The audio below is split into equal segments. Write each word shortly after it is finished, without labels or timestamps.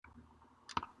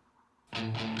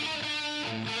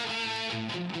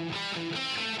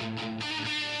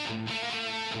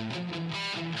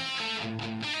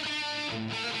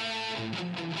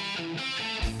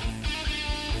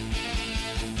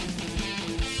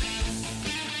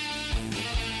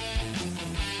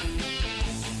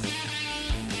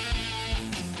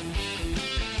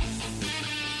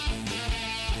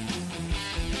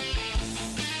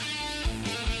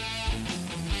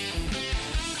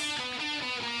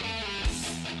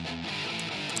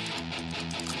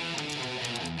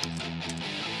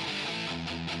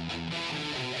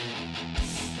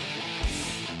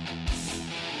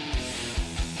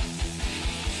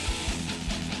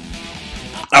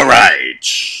All right,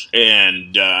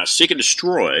 and Seek and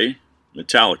Destroy,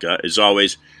 Metallica, as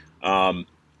always. I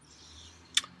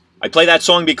play that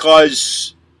song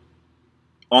because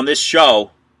on this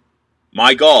show,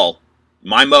 my goal,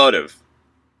 my motive,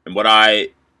 and what I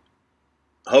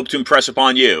hope to impress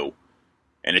upon you,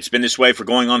 and it's been this way for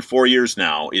going on 4 years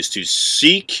now, is to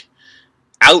seek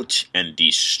out and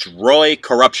destroy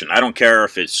corruption. I don't care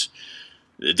if it's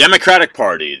the Democratic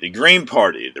Party, the Green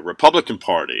Party, the Republican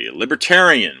Party,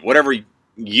 Libertarian, whatever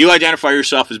you identify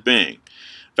yourself as being.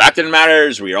 Fact of the matter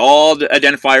is, we all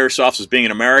identify ourselves as being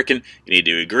an American. You need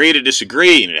to agree to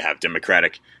disagree. You need to have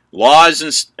democratic laws,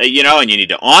 and and you need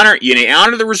to honor. You need to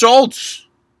honor the results.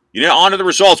 You need to honor the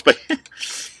results. But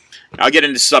I'll get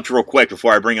into this up real quick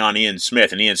before I bring on Ian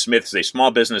Smith. And Ian Smith is a small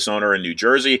business owner in New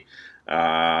Jersey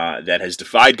that has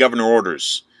defied governor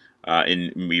orders.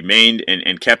 And remained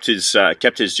and kept his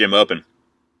gym open.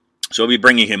 So we'll be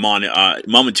bringing him on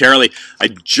momentarily. I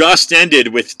just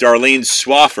ended with Darlene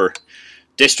Swaffer,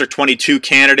 District 22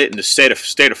 candidate in the state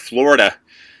of Florida.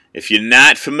 If you're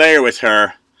not familiar with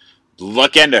her,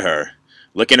 look into her.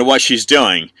 Look into what she's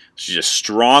doing. She's a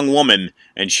strong woman,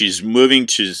 and she's moving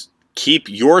to keep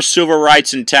your civil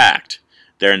rights intact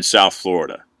there in South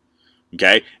Florida.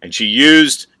 Okay? And she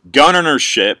used gun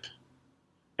ownership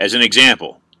as an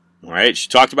example. All right, she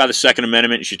talked about the Second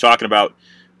Amendment. And she talked about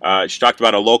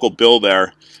a local bill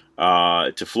there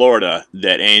to Florida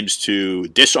that aims to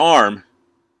disarm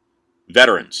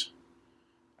veterans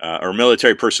or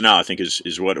military personnel. I think is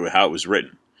how it was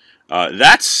written.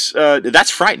 That's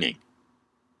frightening.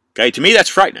 Okay, to me that's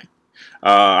frightening.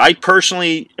 I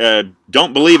personally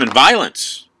don't believe in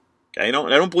violence. Okay, I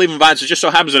don't believe in violence. It just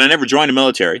so happens that I never joined the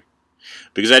military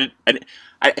because I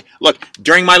look,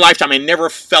 during my lifetime, I never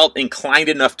felt inclined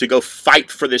enough to go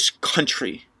fight for this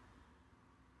country.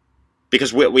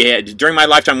 Because we had, during my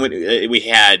lifetime, we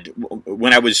had,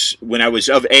 when I was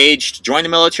of age to join the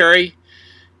military,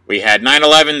 we had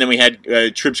 9/11, then we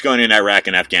had troops going in Iraq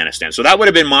and Afghanistan. So that would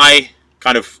have been my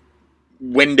kind of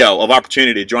window of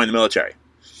opportunity to join the military,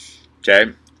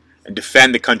 okay, and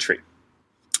defend the country.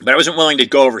 But I wasn't willing to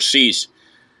go overseas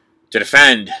to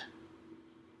defend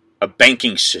a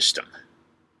banking system.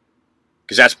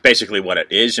 Because that's basically what it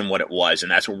is and what it was,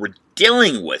 and that's what we're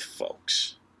dealing with,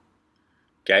 folks.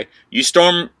 Okay? You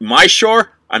storm my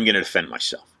shore, I'm going to defend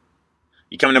myself.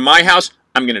 You come into my house,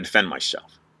 I'm going to defend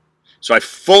myself. So I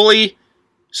fully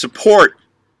support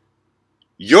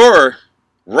your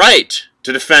right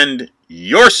to defend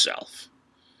yourself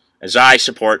as I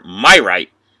support my right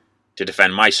to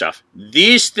defend myself.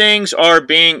 These things are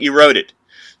being eroded.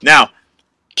 Now,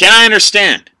 can I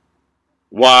understand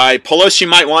why Pelosi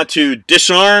might want to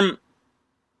disarm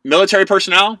military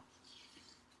personnel?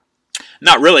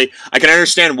 Not really. I can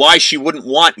understand why she wouldn't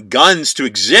want guns to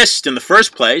exist in the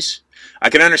first place. I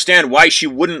can understand why she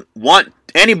wouldn't want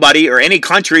anybody or any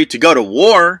country to go to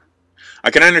war.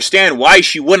 I can understand why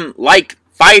she wouldn't like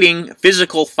fighting,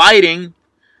 physical fighting.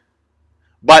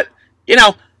 But,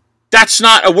 that's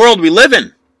not a world we live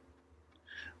in.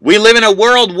 We live in a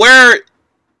world where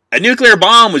a nuclear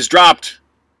bomb was dropped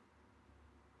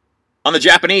on the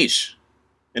Japanese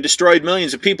and destroyed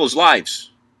millions of people's lives.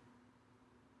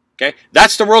 Okay?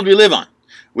 That's the world we live on.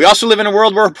 We also live in a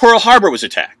world where Pearl Harbor was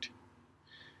attacked.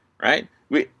 Right?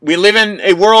 We live in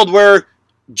a world where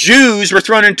Jews were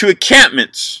thrown into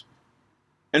encampments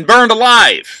and burned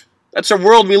alive. That's a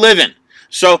world we live in.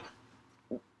 So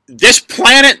this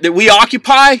planet that we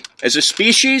occupy as a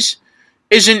species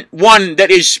isn't one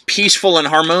that is peaceful and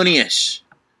harmonious.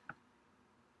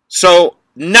 So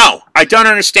no, I don't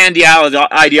understand the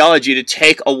ideology to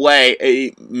take away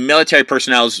a military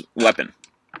personnel's weapon.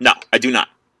 No, I do not.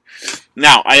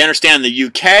 Now, I understand the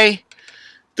UK,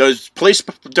 those police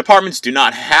departments do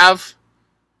not have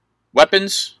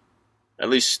weapons. At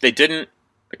least they didn't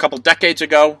a couple decades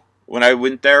ago when I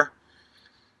went there.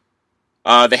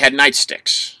 They had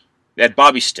nightsticks. They had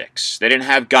bobby sticks. They didn't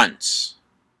have guns.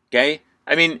 Okay?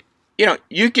 I mean,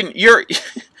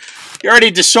 You're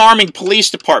already disarming police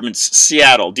departments.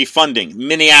 Seattle, defunding.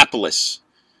 Minneapolis,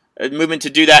 moving to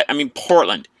do that. I mean,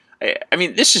 Portland. I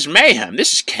mean, this is mayhem.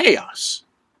 This is chaos.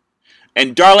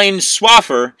 And Darlene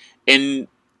Swaffer in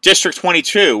District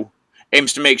 22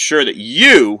 aims to make sure that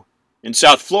you in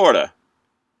South Florida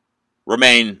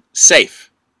remain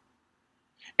safe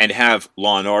and have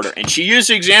law and order. And she used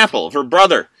the example of her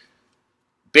brother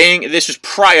being, this is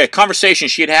a conversation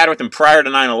she had with him prior to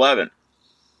 9/11,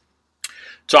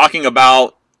 talking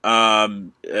about,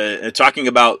 and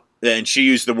she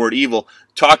used the word evil,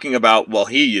 talking about, well,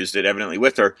 he used it evidently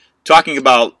with her, talking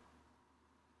about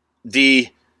the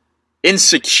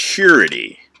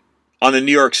insecurity on the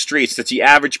New York streets that the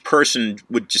average person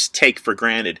would just take for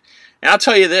granted. And I'll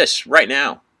tell you this right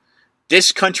now,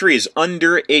 this country is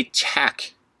under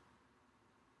attack.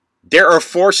 There are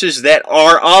forces that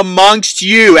are amongst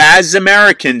you as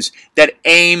Americans that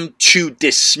aim to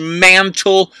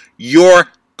dismantle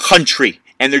your country.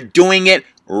 And they're doing it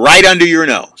right under your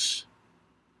nose.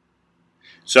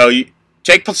 So you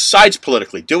take sides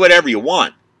politically. Do whatever you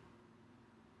want.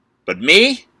 But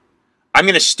me, I'm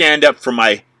going to stand up for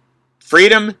my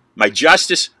freedom, my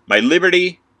justice, my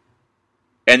liberty,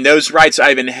 and those rights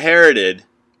I've inherited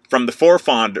from the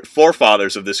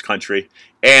forefathers of this country,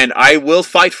 and I will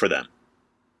fight for them.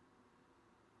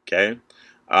 Okay?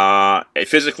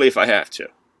 Physically if I have to.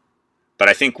 But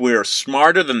I think we're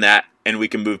smarter than that, and we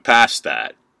can move past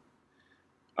that.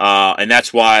 And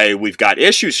that's why we've got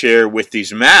issues here with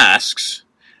these masks,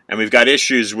 and we've got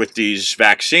issues with these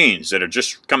vaccines that are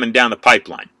just coming down the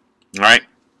pipeline. All right?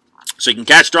 So you can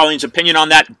catch Darlene's opinion on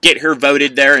that. Get her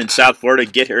voted there in South Florida.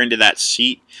 Get her into that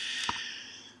seat.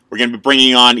 We're going to be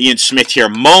bringing on Ian Smith here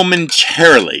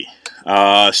momentarily.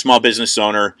 A small business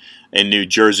owner in New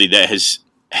Jersey that has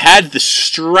had the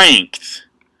strength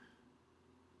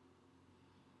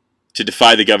to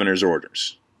defy the governor's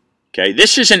orders. Okay,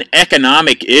 this is an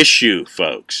economic issue,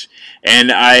 folks,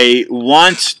 and I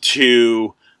want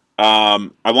to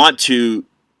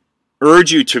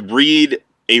urge you to read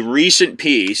a recent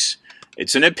piece.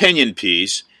 It's an opinion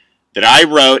piece that I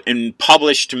wrote and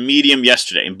published to Medium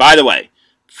yesterday. And by the way,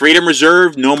 Freedom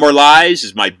Reserve, No More Lies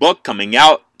is my book coming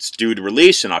out. It's due to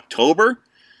release in October.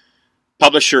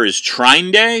 Publisher is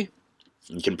Trine Day.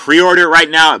 You can pre-order it right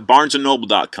now at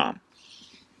barnesandnoble.com.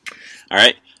 All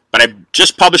right, but I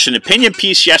just published an opinion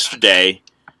piece yesterday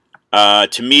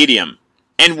to Medium.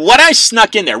 And what I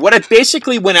snuck in there, what I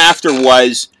basically went after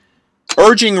was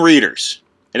urging readers,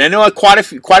 and I know quite a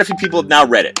few people have now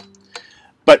read it,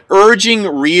 but urging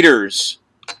readers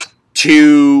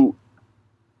to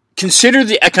consider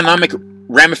the economic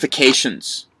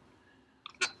ramifications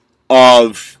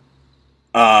of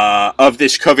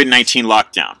this COVID-19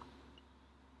 lockdown.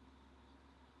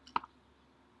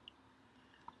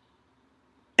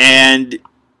 And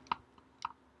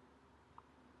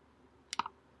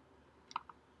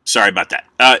sorry about that.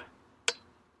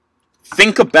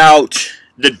 Think about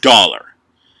the dollar.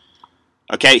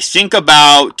 Okay, think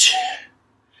about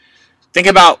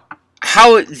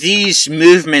how these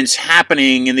movements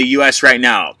happening in the U.S. right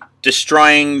now,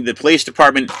 destroying the police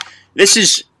department. This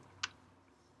is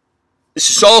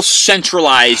all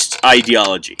centralized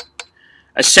ideology.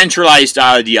 A centralized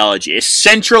ideology. A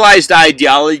centralized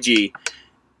ideology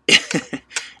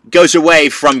goes away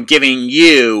from giving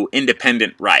you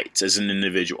independent rights as an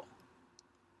individual.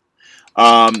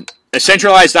 A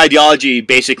centralized ideology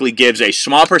basically gives a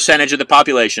small percentage of the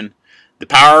population the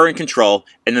power and control,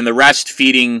 and then the rest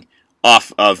feeding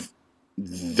off of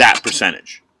that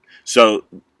percentage. So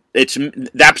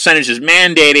that percentage is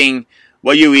mandating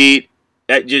what you eat,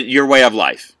 your way of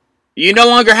life. You no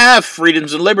longer have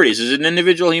freedoms and liberties as an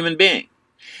individual human being.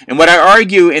 And what I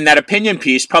argue in that opinion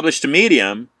piece published to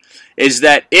Medium is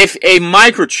that if a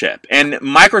microchip, and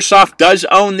Microsoft does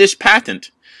own this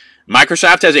patent,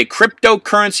 Microsoft has a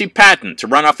cryptocurrency patent to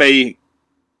run off a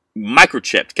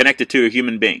microchip connected to a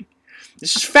human being.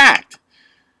 This is fact.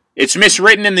 It's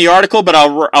miswritten in the article, but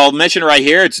I'll mention it right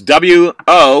here. It's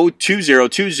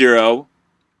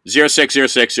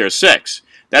WO2020060606.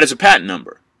 That is a patent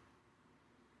number.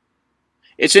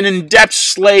 It's an in-depth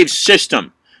slave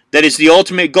system that is the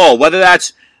ultimate goal. Whether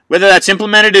that's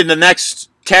implemented in the next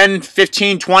 10,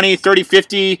 15, 20, 30,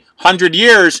 50, 100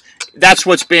 years, that's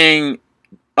what's being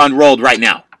unrolled right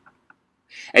now.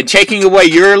 And taking away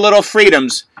your little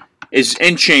freedoms is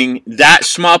inching that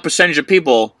small percentage of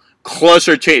people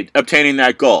closer to obtaining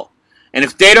that goal. And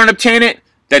if they don't obtain it,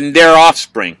 then their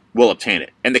offspring will obtain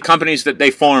it. And the companies that they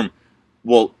form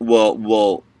will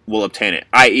obtain it,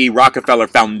 i.e. Rockefeller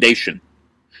Foundation.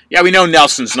 Yeah, we know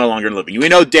Nelson's no longer living. We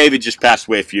know David just passed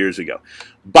away a few years ago.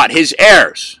 But his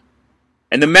heirs,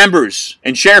 and the members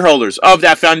and shareholders of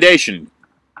that foundation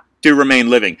do remain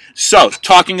living. So,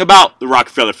 talking about the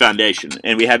Rockefeller Foundation,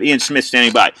 and we have Ian Smith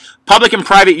standing by. Public and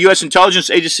private U.S. intelligence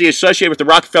agency associated with the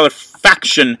Rockefeller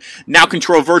faction now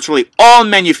control virtually all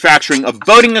manufacturing of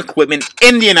voting equipment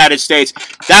in the United States.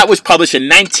 That was published in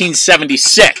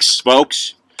 1976,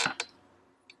 folks.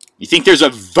 You think there's a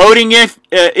voting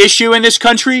issue in this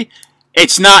country?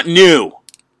 It's not new.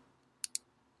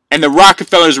 And the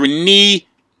Rockefellers were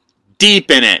knee-deep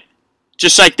in it.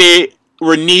 Just like they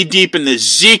were knee-deep in the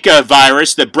Zika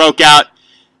virus that broke out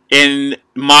in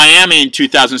Miami in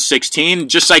 2016.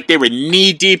 Just like they were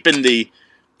knee-deep in the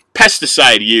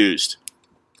pesticide used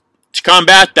to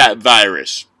combat that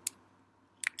virus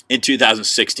in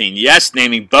 2016. Yes,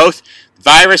 naming both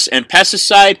virus and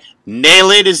pesticide. Nail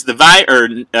it is the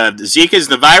Zika is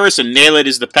the virus, and nail it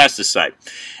is the pesticide.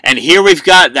 And here we've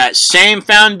got that same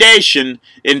foundation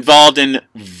involved in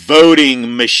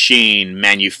voting machine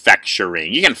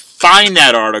manufacturing. You can find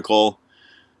that article,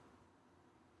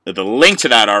 the link to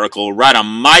that article, right on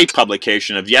my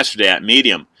publication of yesterday at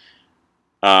Medium.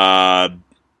 And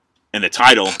the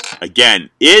title, again,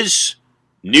 is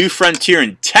New Frontier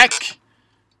in Tech,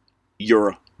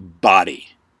 Your Body.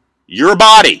 Your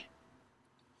body.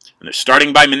 And they're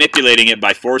starting by manipulating it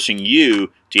by forcing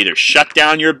you to either shut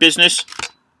down your business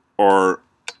or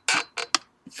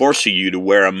forcing you to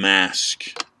wear a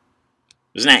mask.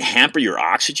 Doesn't that hamper your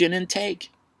oxygen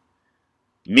intake?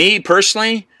 Me,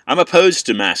 personally, I'm opposed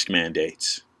to mask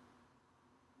mandates.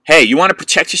 Hey, you want to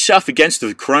protect yourself against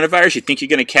the coronavirus? You think you're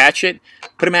going to catch it?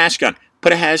 Put a mask on.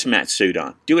 Put a hazmat suit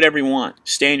on. Do whatever you want.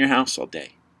 Stay in your house all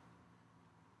day.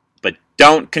 But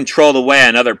don't control the way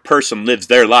another person lives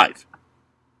their life.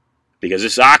 Because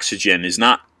this oxygen is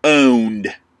not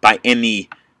owned by anyone.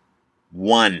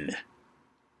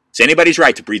 It's anybody's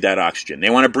right to breathe that oxygen. They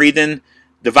want to breathe in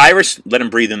the virus, let them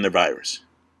breathe in the virus.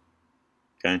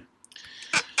 Okay?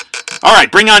 All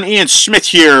right, bring on Ian Smith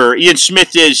here. Ian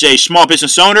Smith is a small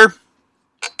business owner.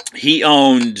 He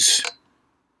owns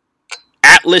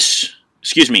Atlas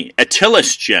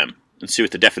Gym. Let's see what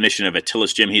the definition of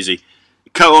Atlas Gym. He's a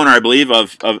co-owner, I believe,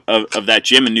 of that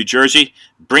gym in New Jersey.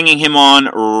 Bringing him on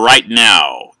right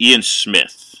now, Ian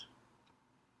Smith.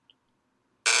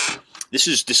 This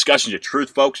is Discussions of Truth,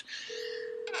 folks.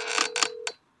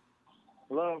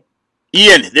 Hello.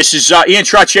 Ian, this is Ian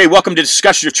Trottier. Welcome to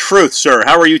Discussions of Truth, sir.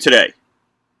 How are you today?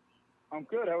 I'm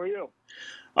good. How are you?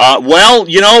 Well,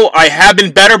 you know, I have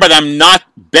been better, but I'm not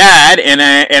bad, and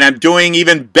I'm doing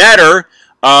even better.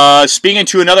 Speaking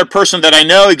to another person that I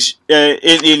know in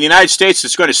the United States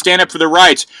that's going to stand up for the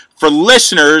rights for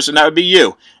listeners, and that would be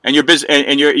you and your business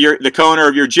and you're the co-owner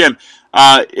of your gym.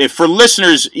 If for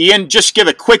listeners, Ian, just give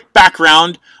a quick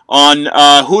background on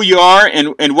who you are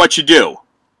and what you do.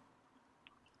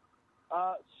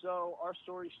 So our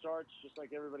story starts just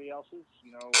like everybody else's.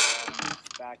 You know,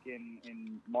 back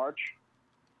in March,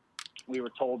 we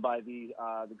were told by the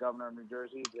governor of New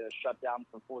Jersey to shut down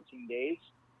for 14 days.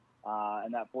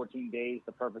 And that 14 days,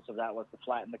 the purpose of that was to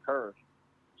flatten the curve.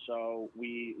 So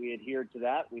we adhered to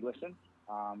that. We listened.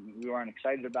 We weren't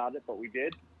excited about it, but we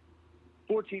did.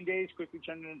 14 days quickly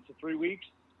turned into 3 weeks,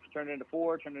 turned into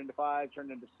 4, turned into 5,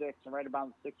 turned into 6. And right about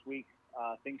the 6th week,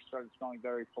 things started smelling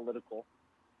very political.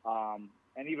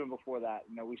 And even before that,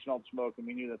 you know, we smelled smoke and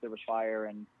we knew that there was fire,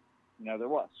 and, you know, there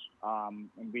was.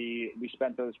 And we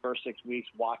spent those first 6 weeks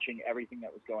watching everything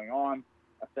that was going on,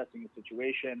 assessing the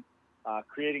situation,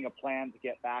 creating a plan to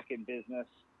get back in business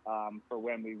for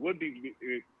when we would be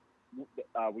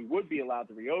allowed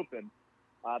to reopen,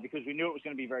 because we knew it was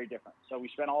going to be very different. So we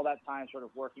spent all that time sort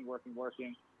of working.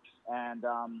 And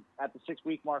at the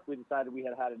 6-week mark, we decided we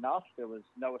had had enough. There was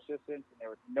no assistance, and there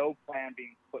was no plan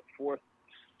being put forth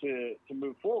to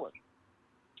move forward.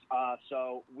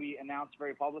 So we announced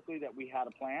very publicly that we had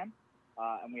a plan,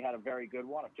 and we had a very good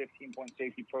one, a 15-point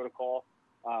safety protocol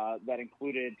that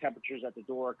included temperatures at the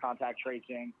door, contact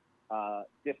tracing,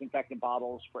 disinfectant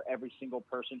bottles for every single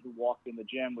person who walked in the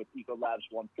gym with Ecolabs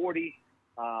 140,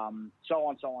 so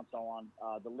on.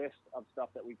 The list of stuff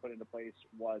that we put into place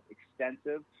was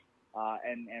extensive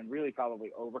and really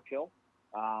probably overkill.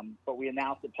 But we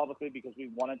announced it publicly because we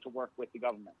wanted to work with the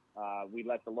government. We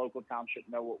let the local township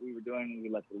know what we were doing. We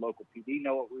let the local PD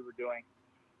know what we were doing.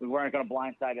 We weren't going to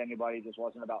blindside anybody. This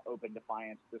wasn't about open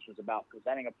defiance. This was about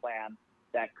presenting a plan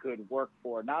that could work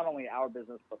for not only our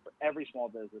business, but for every small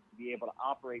business to be able to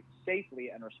operate safely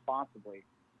and responsibly,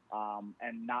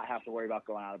 and not have to worry about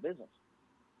going out of business.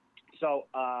 So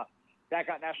that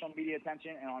got national media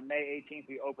attention, and on May 18th,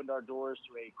 we opened our doors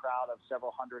to a crowd of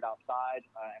several hundred outside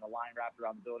and a line wrapped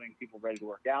around the building, people ready to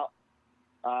work out.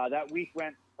 That week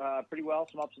went pretty well,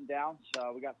 some ups and downs.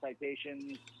 We got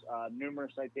citations,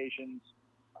 numerous citations.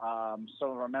 Some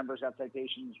of our members got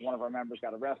citations. One of our members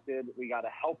got arrested. We got a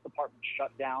health department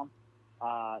shutdown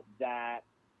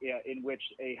in which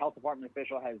a health department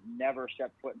official has never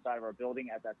stepped foot inside of our building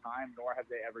at that time, nor have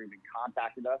they ever even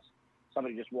contacted us.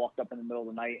 Somebody just walked up in the middle of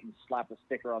the night and slapped a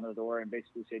sticker on their door and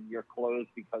basically said, "You're closed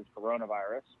because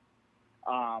coronavirus."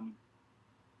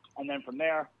 And then from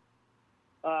there,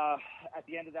 at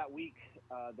the end of that week,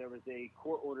 there was a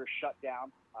court order shut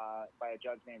down by a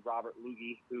judge named Robert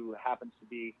Lugie, who happens to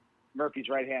be Murphy's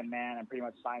right-hand man and pretty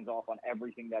much signs off on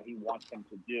everything that he wants him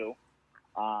to do.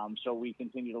 So we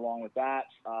continued along with that.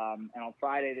 And on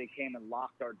Friday, they came and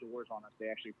locked our doors on us. They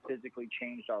actually physically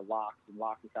changed our locks and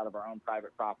locked us out of our own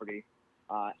private property.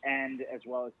 And as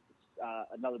well as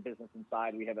another business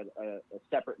inside, we have a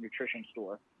separate nutrition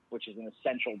store, which is an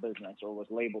essential business or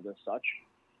was labeled as such.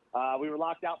 We were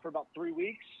locked out for about 3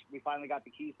 weeks. We finally got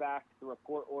the keys back through a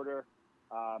court order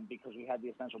because we had the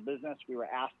essential business. We were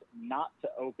asked not to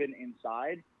open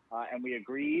inside, and we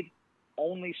agreed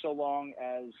only so long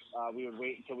as we would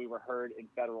wait until we were heard in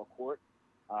federal court.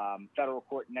 Federal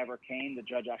court never came. The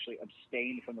judge actually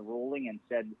abstained from the ruling and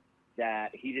said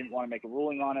that he didn't want to make a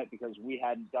ruling on it because we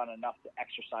hadn't done enough to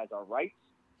exercise our rights.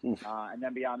 And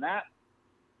then beyond that,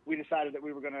 we decided that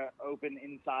we were going to open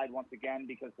inside once again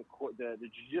because the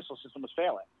judicial system was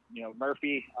failing. You know,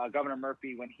 Murphy, Governor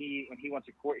Murphy, when he wants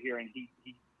a court hearing,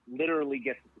 he literally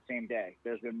gets it the same day.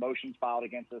 There's been motions filed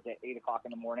against us at 8 o'clock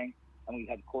in the morning, and we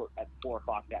had court at 4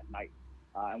 o'clock that night.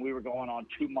 And we were going on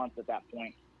 2 months at that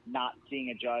point, not seeing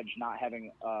a judge, not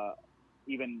having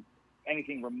even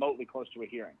anything remotely close to a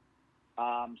hearing.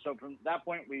 So from that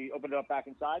point, we opened it up back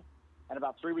inside. And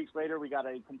about 3 weeks later, we got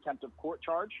a contempt of court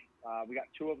charge. We got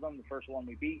 2 of them. The first one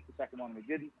we beat. The second one we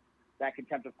didn't. That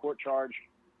contempt of court charge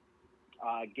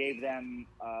gave them,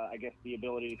 I guess, the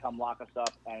ability to come lock us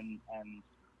up and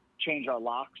change our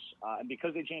locks. And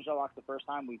because they changed our locks the first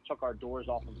time, we took our doors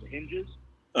off of the hinges.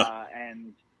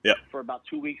 And for about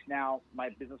 2 weeks now, my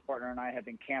business partner and I have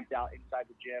been camped out inside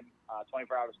the gym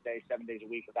 24 hours a day, 7 days a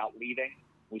week without leaving.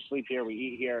 We sleep here, we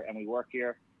eat here, and we work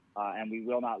here. And we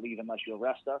will not leave unless you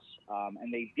arrest us.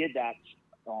 And they did that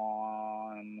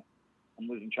on, I'm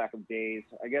losing track of days.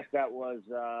 I guess that was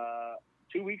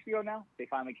 2 weeks ago now. They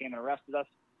finally came and arrested us.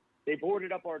 They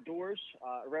boarded up our doors,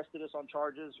 arrested us on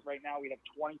charges. Right now we have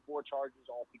 24 charges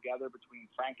altogether between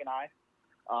Frank and I.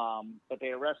 But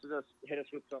they arrested us, hit us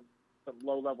with some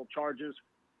low-level charges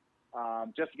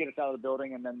just to get us out of the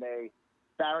building. And then they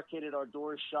barricaded our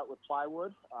doors shut with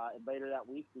plywood, and later that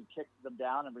week we kicked them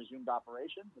down and resumed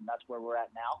operations, and that's where we're at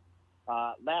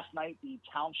now. Last night, the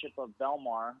township of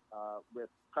Belmar, with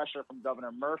pressure from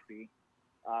Governor Murphy,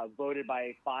 voted by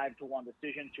a 5-1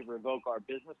 decision to revoke our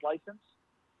business license.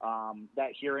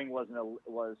 That hearing was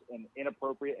an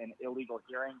inappropriate and illegal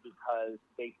hearing because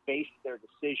they based their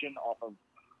decision off of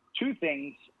 2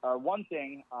 things. One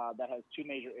thing that has 2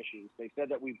 major issues. They said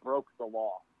that we broke the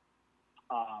law.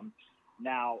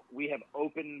 Now, we have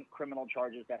open criminal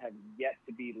charges that have yet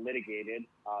to be litigated,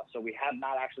 so we have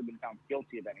not actually been found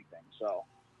guilty of anything. So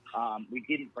we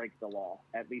didn't break the law,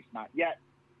 at least not yet,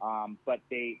 but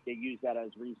they use that as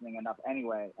reasoning enough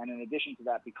anyway. And in addition to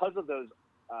that, because of those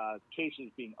cases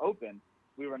being open,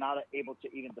 we were not able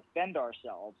to even defend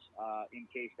ourselves in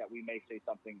case that we may say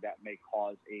something that may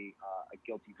cause a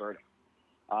guilty verdict.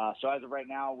 So as of right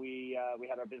now, we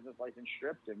had our business license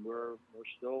stripped, and we're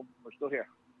still here.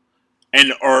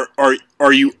 And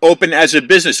are you open as a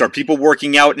business? Are people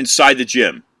working out inside the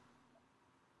gym?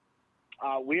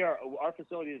 We are. Our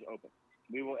facility is open.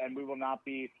 We will not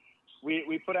be.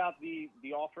 We put out the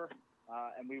offer,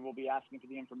 and we will be asking for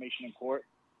the information in court.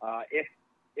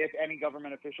 If any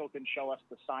government official can show us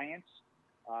the science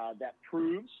that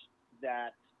proves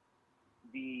that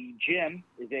the gym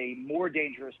is a more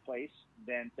dangerous place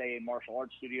than, say, a martial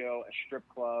arts studio, a strip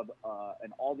club,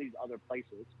 and all these other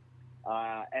places.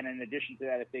 And in addition to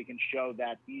that, if they can show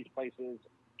that these places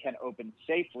can open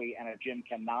safely and a gym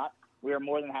cannot, we are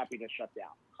more than happy to shut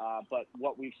down. But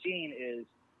what we've seen is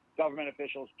government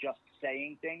officials just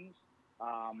saying things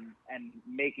and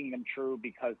making them true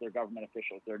because they're government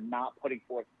officials. They're not putting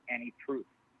forth any proof.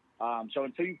 So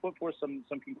until you put forth some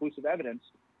conclusive evidence,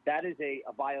 that is a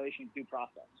violation of due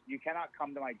process. You cannot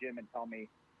come to my gym and tell me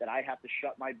that I have to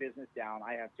shut my business down.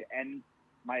 I have to end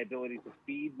my ability to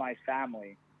feed my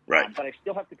family. Right. But I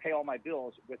still have to pay all my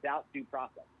bills without due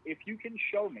process. If you can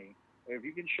show me, or if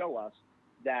you can show us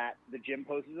that the gym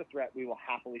poses a threat, we will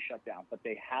happily shut down. But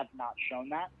they have not shown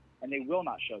that, and they will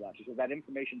not show that because that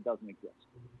information doesn't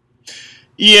exist.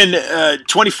 Ian,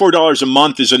 $24 a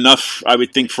month is enough, I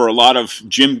would think, for a lot of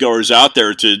gym goers out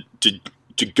there to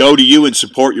go to you and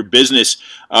support your business.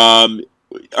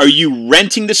 Are you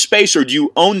renting the space or do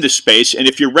you own the space? And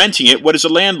if you're renting it, what does the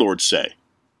landlord say?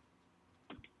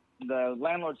 The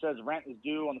landlord says rent is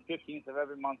due on the 15th of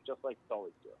every month, just like it's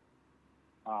always due.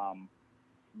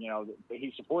 You know,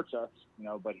 he supports us, you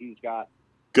know, but he's got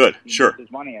Good, sure. his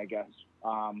money, I guess.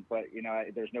 But you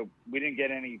know, we didn't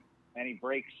get any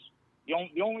breaks.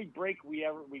 The only break we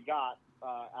got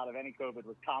out of any COVID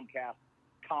was Comcast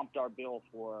comped our bill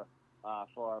for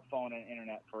our phone and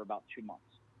internet for about 2 months.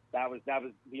 That was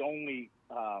the only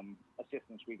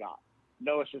assistance we got.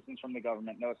 No assistance from the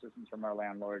government, no assistance from our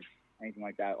landlord, anything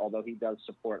like that. Although he does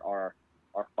support our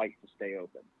fight to stay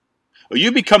open. Well,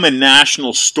 you become a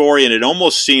national story, and it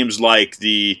almost seems like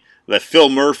the Phil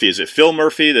Murphy. Is it Phil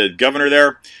Murphy, the governor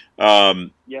there?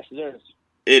 Yes, it is.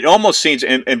 It almost seems.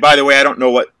 And by the way, I don't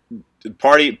know what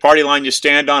party line you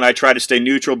stand on. I try to stay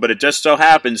neutral, but it just so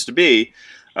happens to be,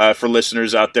 for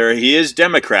listeners out there, he is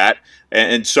Democrat,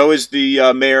 and so is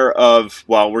the mayor of.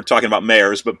 Well, we're talking about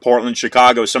mayors, but Portland,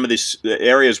 Chicago, some of these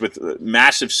areas with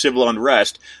massive civil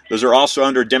unrest. Those are also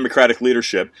under Democratic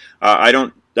leadership. I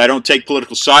don't take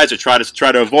political sides. I try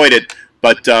to avoid it,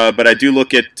 but I do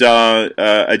look at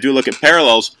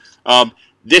parallels.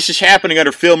 This is happening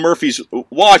under Phil Murphy's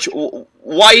watch.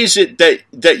 Why is it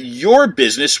that your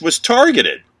business was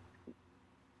targeted?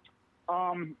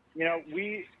 You know,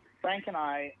 Frank and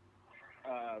I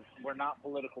were not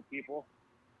political people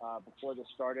before this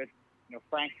started. You know,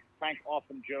 Frank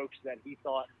often jokes that he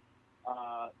thought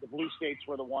the blue states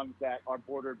were the ones that are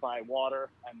bordered by water,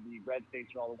 and the red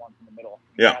states are all the ones in the middle.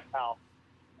 Yeah,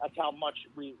 that's how much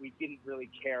we didn't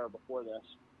really care before this.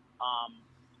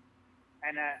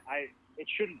 And it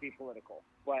shouldn't be political,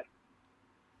 but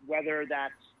whether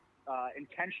that's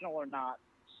intentional or not,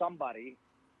 somebody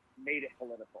made it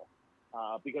political.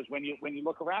 Because when you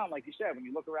look around, like you said, when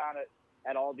you look around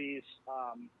at all these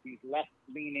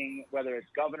left-leaning, whether it's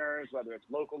governors, whether it's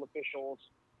local officials,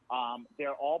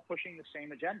 they're all pushing the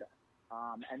same agenda,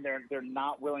 and they're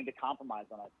not willing to compromise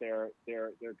on it.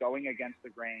 They're going against the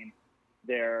grain.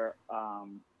 They're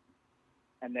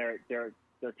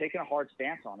taking a hard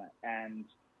stance on it, and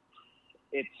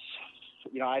it's,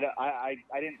 you know, I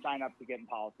didn't sign up to get in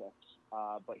politics,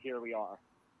 but here we are.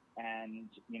 And,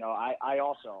 you know,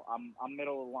 I'm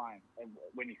middle of the line. And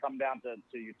when you come down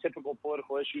to your typical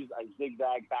political issues, I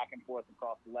zigzag back and forth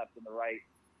across the left and the right,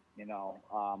 you know,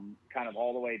 kind of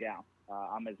all the way down.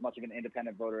 I'm as much of an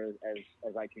independent voter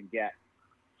as I can get.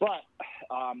 But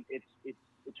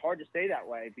it's hard to stay that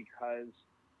way, because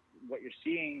what you're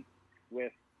seeing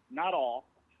with not all,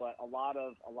 but a lot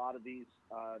of these,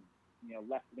 you know,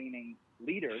 left-leaning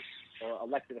leaders, or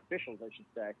elected officials, I should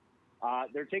say,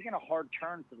 they're taking a hard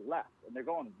turn to the left, and they're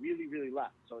going really, really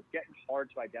left. So it's getting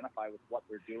hard to identify with what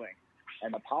they're doing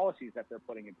and the policies that they're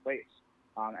putting in place.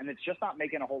 And it's just not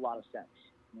making a whole lot of sense.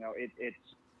 You know, it's,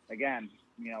 again,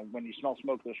 you know, when you smell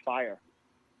smoke, there's fire.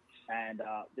 And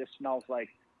this smells like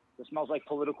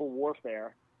political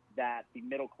warfare that the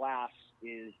middle class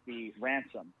is the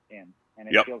ransom in. And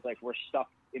it feels like we're stuck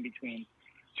in between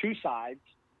two sides,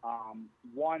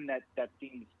 one that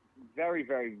seems very,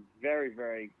 very, very,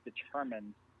 very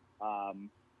determined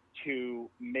to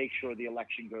make sure the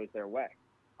election goes their way,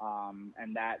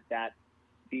 and that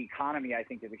the economy, I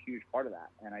think, is a huge part of that,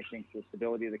 and I think the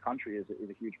stability of the country is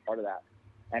a huge part of that.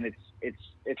 And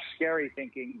it's scary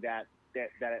thinking that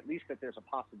at least that there's a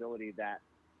possibility that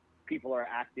people are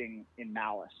acting in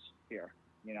malice here,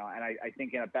 you know. And I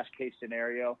think in a best case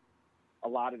scenario, a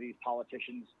lot of these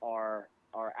politicians are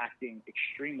acting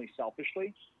extremely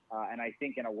selfishly. And I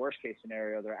think in a worst-case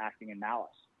scenario, they're acting in malice.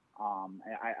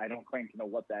 I don't claim to know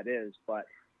what that is, but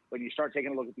when you start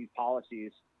taking a look at these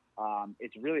policies,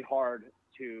 it's really hard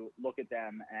to look at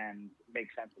them and make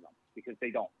sense of them, because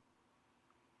they don't.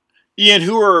 Ian,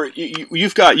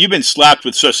 you've been slapped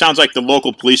with? So it sounds like the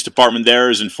local police department there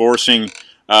is enforcing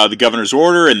the governor's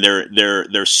order, and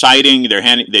they're citing.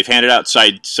 They've handed out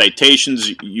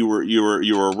citations. You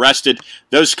were arrested.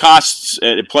 Those costs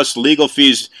plus legal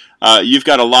fees. You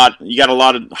got a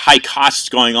lot of high costs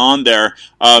going on there.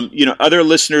 You know, other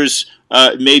listeners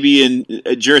maybe in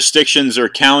jurisdictions or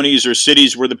counties or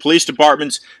cities where the police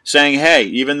department's saying, hey,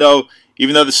 even though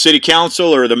the city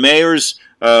council or the mayor's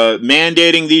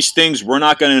mandating these things, we're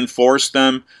not going to enforce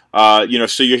them. You know,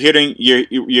 so you're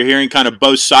hearing kind of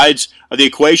both sides of the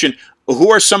equation.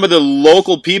 Who are some of the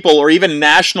local people or even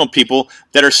national people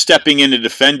that are stepping in to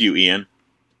defend you, Ian?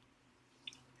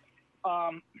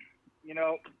 You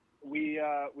know,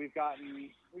 we've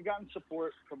gotten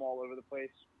support from all over the place.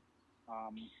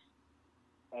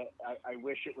 I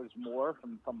wish it was more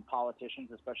from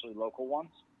politicians, especially local ones.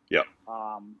 Yep.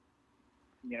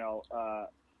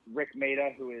 Rick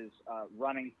Maida, who is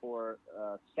running for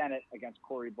Senate against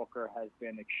Cory Booker, has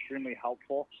been extremely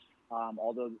helpful.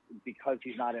 Although because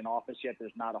he's not in office yet,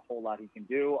 there's not a whole lot he can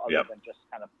do other than just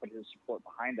kind of put his support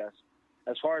behind us.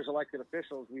 As far as elected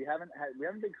officials, we haven't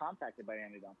been contacted by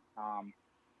any of them.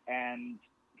 And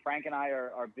Frank and I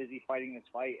are busy fighting this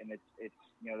fight, and it's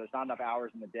there's not enough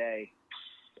hours in the day.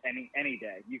 Any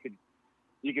day you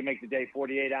could make the day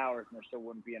 48 hours, and there still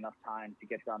wouldn't be enough time to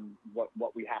get done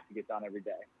what we have to get done every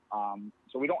day.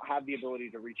 So we don't have the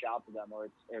ability to reach out to them, or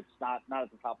it's not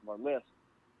at the top of our list.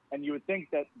 And you would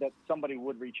think that somebody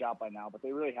would reach out by now, but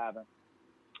they really haven't.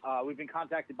 We've been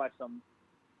contacted by some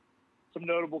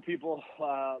notable people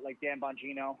like Dan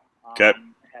Bongino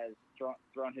has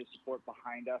thrown his support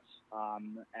behind us,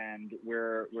 and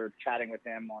we're chatting with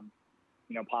him on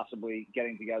possibly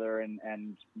getting together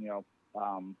and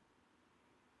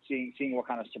seeing what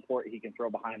kind of support he can throw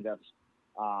behind us,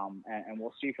 and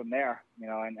we'll see from there.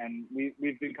 And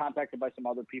we've been contacted by some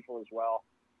other people as well.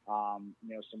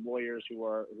 Some lawyers who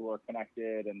are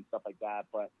connected and stuff like that.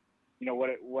 But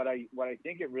what I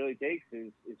think it really takes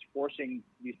is forcing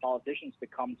these politicians to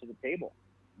come to the table.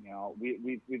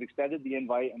 We've extended the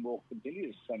invite, and we'll continue to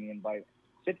extend the invite.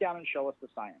 Sit down and show us the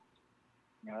science.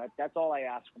 That's all I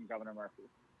ask from Governor Murphy.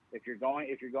 If you're going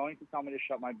to tell me to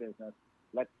shut my business,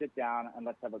 let's sit down and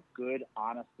let's have a good,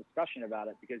 honest discussion about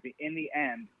it. Because in the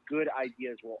end, good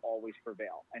ideas will always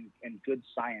prevail, and good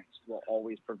science will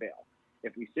always prevail.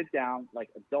 If we sit down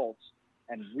like adults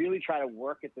and really try to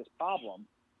work at this problem,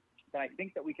 then I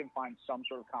think that we can find some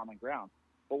sort of common ground.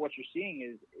 But what you're seeing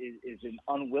is an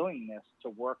unwillingness to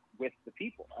work with the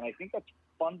people. And I think that's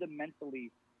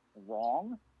fundamentally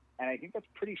wrong. And I think that's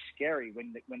pretty scary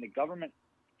when the government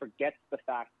forgets the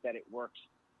fact that it works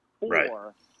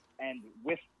for and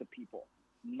with the people.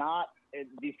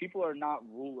 These people are not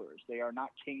rulers. They are not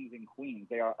kings and queens.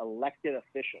 They are elected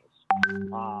officials,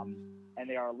 and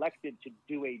they are elected to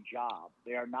do a job.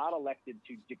 They are not elected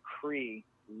to decree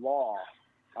law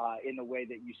in the way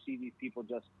that you see these people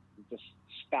just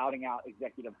spouting out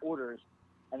executive orders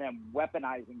and then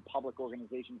weaponizing public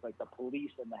organizations like the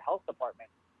police and the health department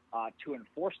to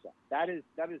enforce them. That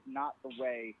is not the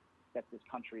way that this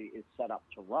country is set up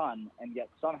to run, and yet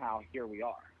somehow here we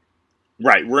are.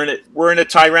 Right, we're in a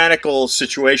tyrannical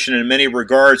situation in many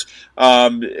regards. I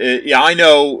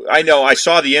know. I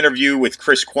saw the interview with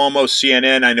Chris Cuomo,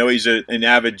 CNN. I know he's an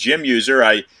avid gym user.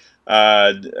 I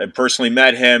personally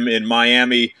met him in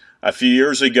Miami a few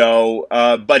years ago,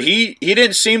 but he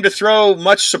didn't seem to throw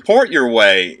much support your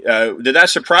way. Did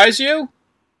that surprise you?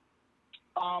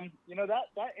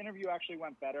 That interview actually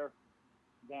went better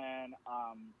than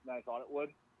I thought it would.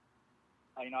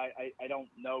 I don't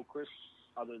know Chris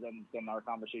other than our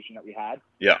conversation that we had.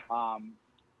 Yeah.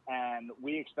 And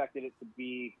we expected it to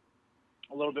be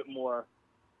a little bit more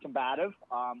combative.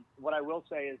 What I will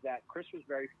say is that Chris was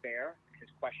very fair in his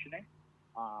questioning.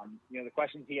 The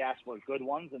questions he asked were good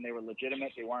ones, and they were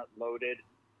legitimate. They weren't loaded.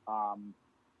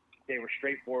 They were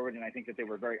straightforward, and I think that they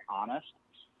were very honest.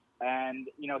 And,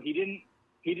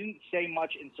 he didn't say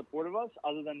much in support of us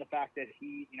other than the fact that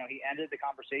he ended the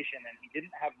conversation, and he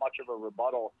didn't have much of a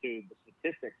rebuttal to the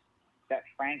statistics that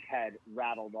Frank had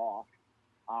rattled off.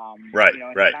 Right. He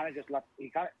kind of just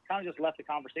left the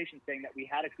conversation saying that we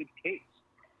had a good case.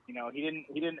 He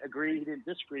didn't agree, he didn't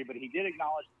disagree, but he did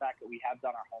acknowledge the fact that we have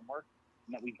done our homework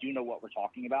and that we do know what we're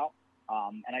talking about.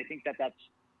 And I think that's a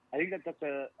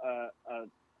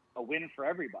win for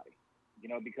everybody.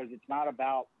 Because it's not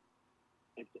about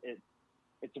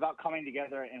it's about coming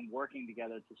together and working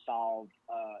together to solve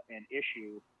an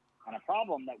issue and a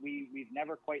problem that we've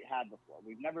never quite had before.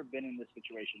 We've never been in this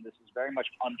situation. This is very much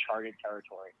uncharted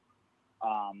territory.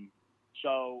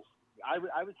 So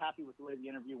I was happy with the way the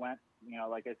interview went.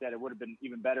 Like I said, it would have been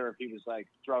even better if he was like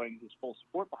throwing his full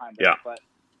support behind it. Yeah. But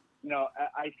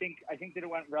I think that it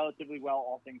went relatively well,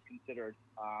 all things considered.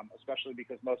 Especially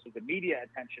because most of the media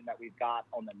attention that we've got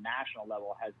on the national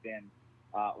level has been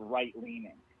right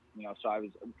leaning. So I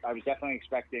was definitely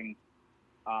expecting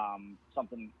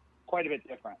something quite a bit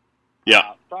different.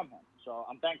 From him. So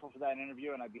I'm thankful for that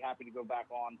interview, and I'd be happy to go back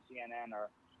on CNN or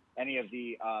any of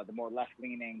the more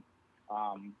left-leaning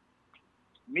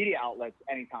media outlets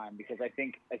anytime, because I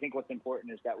think what's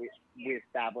important is that we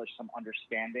establish some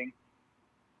understanding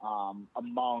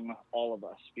among all of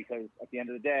us, because at the end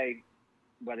of the day,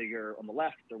 whether you're on the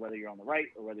left or whether you're on the right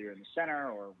or whether you're in the center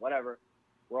or whatever,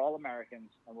 we're all Americans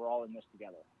and we're all in this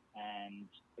together. And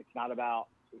it's not about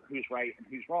who's right and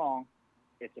who's wrong.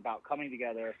 It's about coming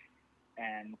together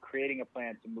and creating a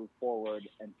plan to move forward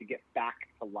and to get back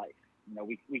to life.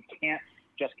 We can't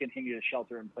just continue to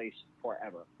shelter in place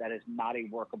forever. That is not a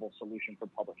workable solution for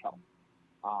public health.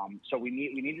 So we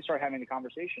need to start having the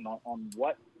conversation on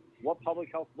what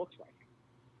public health looks like.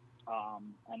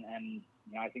 And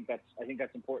I think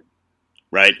that's important.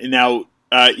 Right. And now,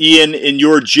 Ian, in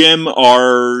your gym,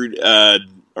 are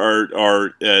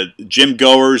gym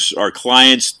goers, our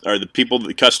clients, are the people,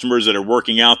 the customers that are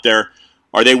working out there,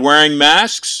 are they wearing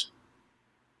masks?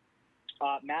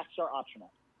 Masks are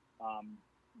optional.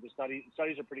 The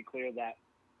studies are pretty clear that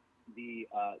the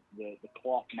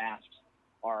cloth masks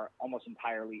are almost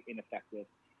entirely ineffective.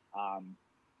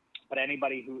 But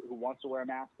anybody who wants to wear a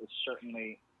mask is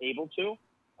certainly able to.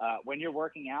 When you're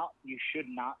working out, you should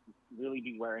not really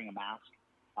be wearing a mask,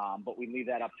 but we leave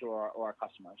that up to our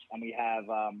customers. And we have,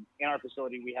 in our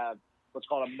facility, we have what's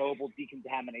called a mobile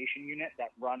decontamination unit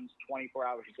that runs 24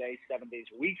 hours a day, 7 days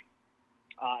a week.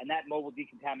 And that mobile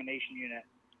decontamination unit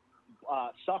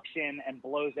sucks in and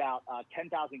blows out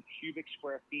 10,000 cubic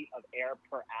square feet of air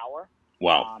per hour.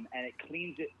 Wow. And it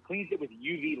cleans it with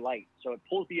UV light. So it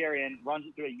pulls the air in, runs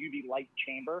it through a UV light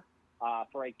chamber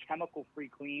for a chemical-free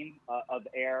clean of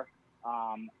air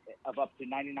of up to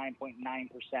 99.9%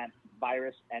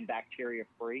 virus and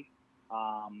bacteria-free.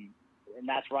 And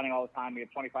that's running all the time. We have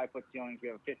 25-foot ceilings. We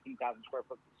have a 15,000 square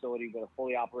foot facility with a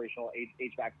fully operational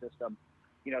HVAC system.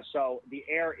 So the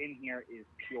air in here is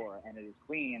pure and it is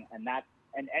clean, and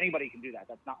anybody can do that.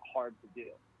 That's not hard to do.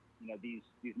 These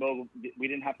mobile, we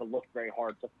didn't have to look very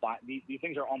hard to find these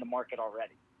things are on the market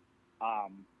already.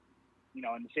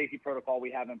 And the safety protocol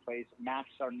we have in place,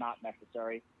 masks are not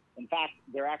necessary. In fact,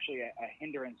 they're actually a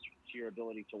hindrance to your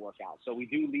ability to work out. So we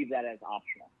do leave that as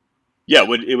optional. Yeah,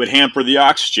 it would hamper the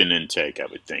oxygen intake, I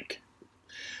would think.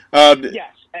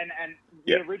 Yes, and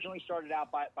we originally started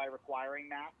out by requiring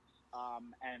masks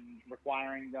and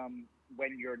requiring them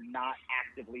when you're not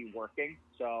actively working.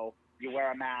 So you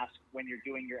wear a mask when you're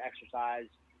doing your exercise,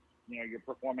 you're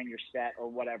performing your set or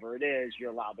whatever it is,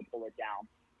 you're allowed to pull it down.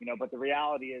 But the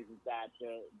reality is that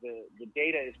the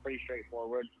data is pretty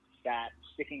straightforward, that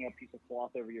sticking a piece of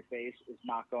cloth over your face is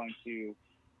not going to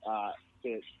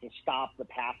stop the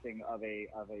passing of a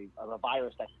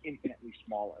virus that's infinitely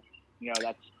smaller.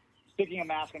 That's sticking a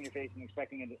mask on your face and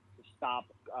expecting it to stop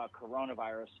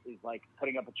coronavirus is like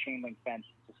putting up a chain link fence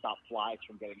to stop flies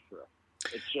from getting through.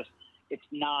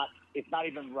 It's not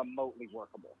even remotely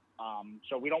workable.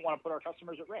 So we don't want to put our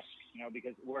customers at risk,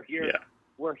 because we're here. Yeah.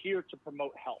 We're here to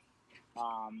promote health,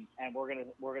 and we're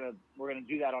gonna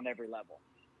do that on every level.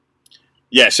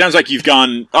 Yeah, it sounds like you've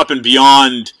gone up and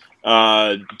beyond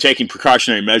taking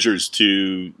precautionary measures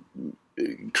to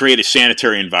create a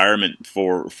sanitary environment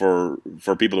for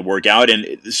people to work out.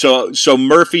 And so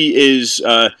Murphy is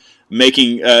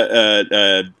making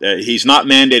he's not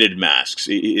mandated masks.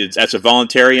 That's a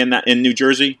voluntary in New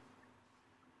Jersey.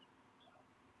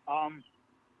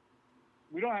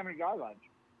 We don't have any guidelines.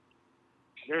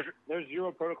 There's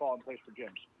zero protocol in place for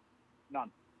gyms,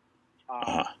 none.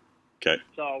 Okay.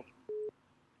 So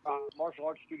martial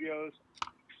arts studios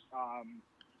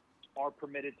are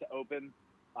permitted to open.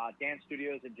 Dance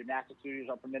studios and gymnastics studios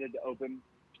are permitted to open,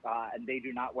 and they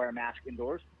do not wear a mask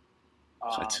indoors.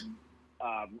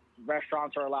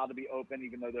 Restaurants are allowed to be open,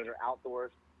 even though those are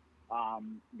outdoors.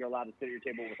 You're allowed to sit at your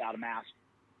table without a mask.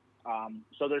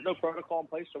 So there's no protocol in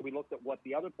place. So we looked at what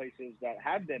the other places that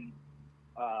have been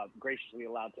graciously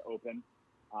allowed to open,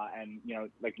 and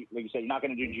like you said, you're not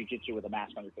going to do jiu-jitsu with a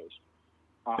mask on your face.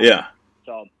 Yeah.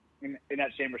 So in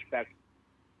that same respect,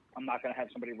 I'm not going to have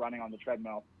somebody running on the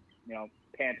treadmill,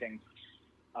 panting,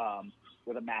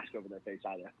 with a mask over their face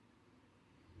either.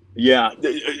 Yeah.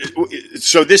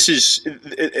 So this is.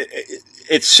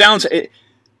 It sounds.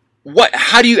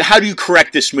 How do you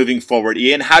correct this moving forward,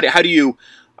 Ian? How do you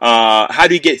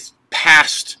get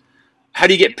past? How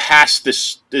do you get past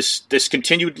this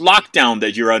continued lockdown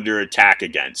that you're under attack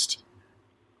against?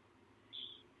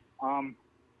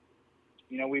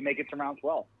 We make it to round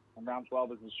 12, and round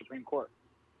 12 is the Supreme Court.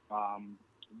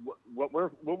 What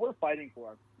we're fighting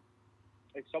for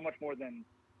is so much more than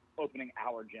opening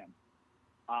our gym.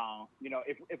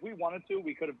 If we wanted to,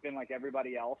 we could have been like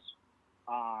everybody else,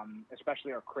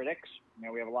 especially our critics.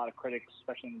 We have a lot of critics,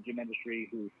 especially in the gym industry,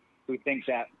 who think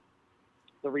that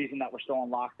the reason that we're still on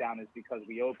lockdown is because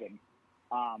we opened.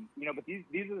 But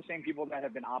these are the same people that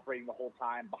have been operating the whole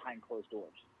time behind closed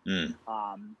doors,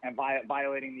 and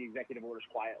violating the executive orders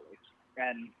quietly.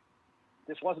 And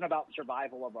this wasn't about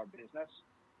survival of our business,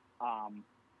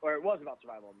 or it was about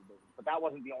survival of the business, but that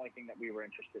wasn't the only thing that we were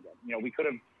interested in. We could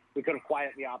have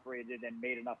quietly operated and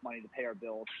made enough money to pay our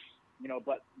bills,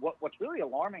 But what's really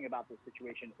alarming about this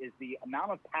situation is the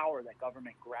amount of power that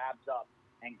government grabs up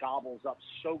and gobbles up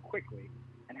so quickly,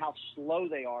 and how slow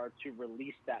they are to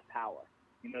release that power.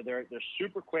 They're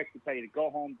super quick to tell you to go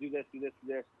home, do this, do this,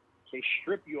 do this. They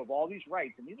strip you of all these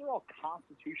rights, and these are all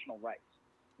constitutional rights.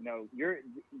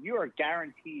 You are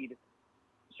guaranteed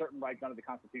certain rights under the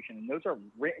Constitution, and those are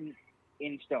written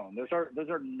in stone. Those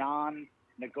are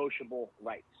non-negotiable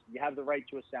rights. You have the right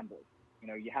to assembly.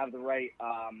 You have the right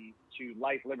to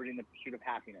life, liberty, and the pursuit of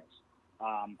happiness,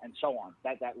 and so on.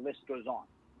 That list goes on.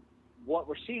 What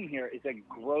we're seeing here is a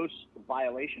gross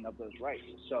violation of those rights.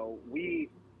 So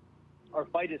our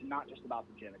fight is not just about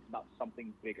the gym; it's about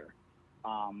something bigger.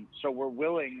 So we're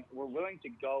willing to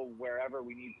go wherever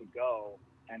we need to go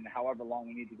and however long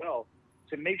we need to go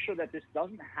to make sure that this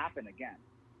doesn't happen again.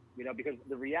 Because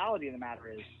the reality of the matter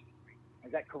is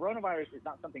that coronavirus is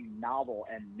not something novel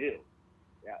and new.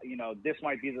 This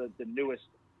might be the newest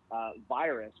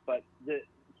virus, but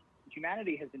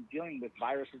humanity has been dealing with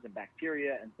viruses and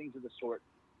bacteria and things of the sort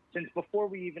since before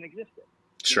we even existed.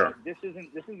 Sure. This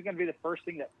isn't going to be the first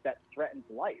thing that threatens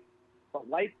life, but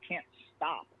life can't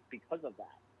stop because of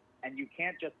that. And you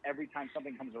can't just every time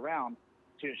something comes around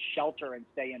to shelter and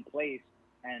stay in place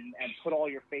and put all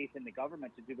your faith in the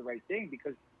government to do the right thing,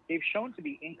 because they've shown to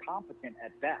be incompetent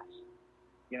at best.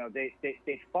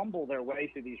 They fumble their way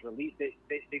through these relief.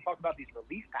 They talk about these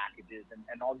relief packages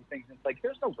and all these things. And it's like,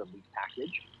 there's no relief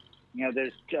package.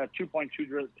 There's a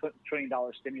 $2.2 trillion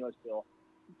stimulus bill.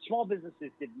 Small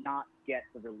businesses did not get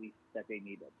the relief that they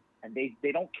needed, and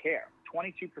they don't care.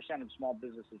 22% of small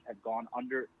businesses have gone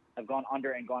under and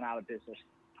gone out of business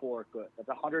for good. That's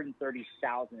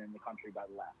 130,000 in the country by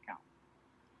the last count.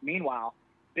 Meanwhile,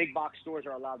 big box stores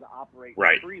are allowed to operate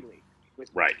freely with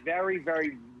very,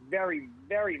 very, very,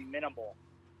 very minimal.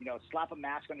 Slap a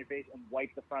mask on your face and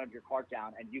wipe the front of your cart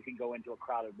down, and you can go into a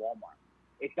crowded Walmart.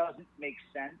 It doesn't make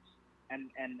sense,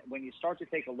 and when you start to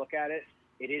take a look at it,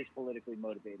 it is politically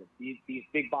motivated. These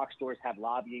big box stores have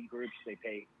lobbying groups. They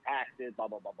pay taxes, blah,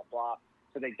 blah, blah, blah, blah.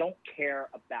 So they don't care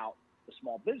about the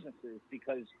small businesses,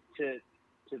 because to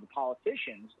the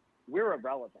politicians, we're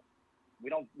irrelevant. We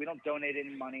don't donate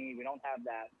any money. We don't have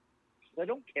that. They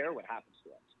don't care what happens to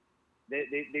us.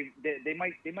 They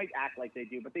might act like they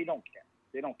do, but they don't care.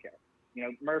 They don't care.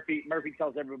 Murphy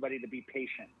tells everybody to be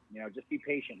patient. Just be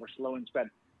patient. We're slow and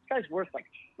spread. This guy's worth like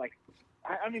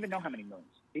I don't even know how many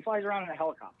millions. He flies around in a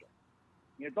helicopter.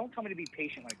 Don't tell me to be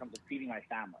patient when it comes to feeding my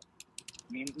family.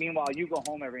 Meanwhile, you go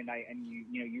home every night and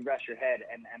you rest your head,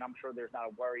 and I'm sure there's not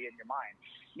a worry in your mind.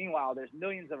 Meanwhile, there's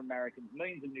millions of Americans,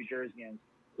 millions of New Jerseyans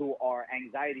who are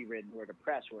anxiety-ridden, who are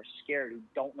depressed, who are scared, who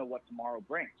don't know what tomorrow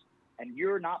brings. And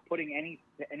you're not putting any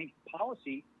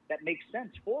policy that makes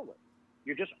sense forward.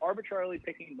 You're just arbitrarily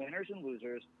picking winners and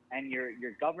losers, and you're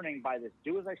governing by this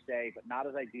do as I say, but not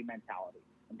as I do mentality.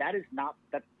 And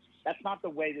that's not the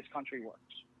way this country works.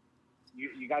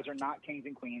 You guys are not kings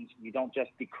and queens. You don't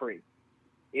just decree.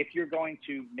 If you're going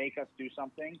to make us do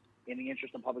something in the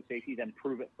interest of public safety, then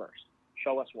prove it first.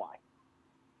 Show us why.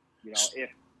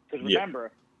 Because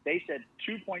remember, they said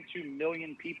 2.2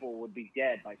 million people would be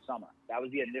dead by summer. That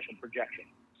was the initial projection.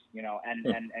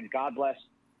 And God bless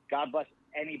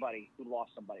anybody who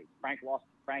lost somebody. Frank,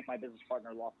 my business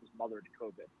partner, lost his mother to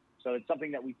COVID. So it's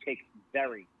something that we take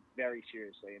very, very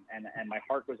seriously. And my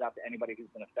heart goes out to anybody who's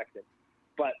been affected.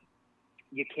 But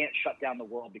you can't shut down the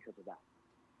world because of that.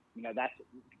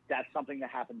 That's something that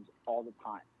happens all the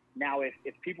time. Now, if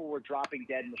people were dropping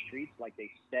dead in the streets like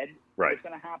they said was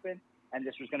going to happen, and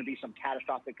this was going to be some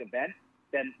catastrophic event,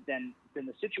 then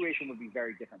the situation would be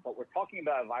very different. But we're talking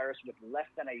about a virus with less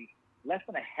than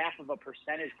a half of a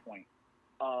percentage point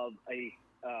of a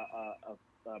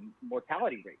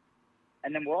mortality rate,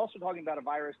 and then we're also talking about a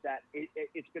virus that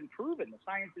it's been proven, the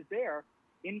science is there.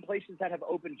 In places that have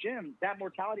open gyms, that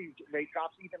mortality rate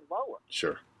drops even lower.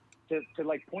 Sure. To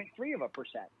like 0.3 of a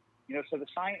percent. So the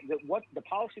science, the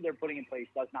policy they're putting in place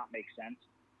does not make sense,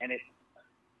 and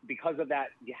because of that,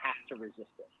 you have to resist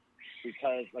it,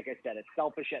 because, like I said, it's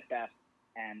selfish at best,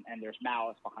 and there's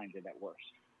malice behind it at worst.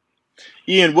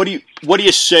 Ian, what do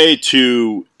you say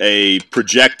to a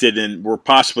projected, and we're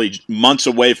possibly months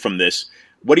away from this,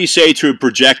 what do you say to a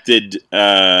projected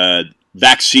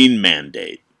vaccine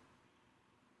mandate?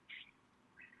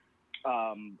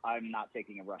 I'm not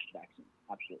taking a rushed vaccine.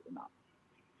 Absolutely not.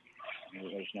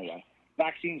 There's no way.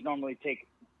 Vaccines normally take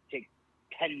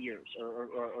 10 years,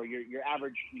 or your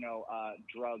average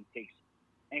drug takes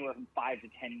anywhere from 5 to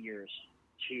 10 years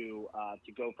to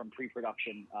go from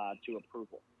pre-production to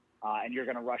approval. And you're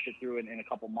going to rush it through in a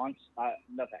couple months.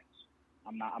 No thanks.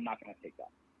 I'm not going to take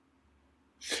that.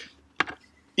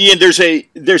 Ian, there's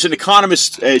an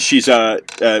economist. She's a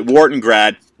Wharton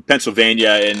grad,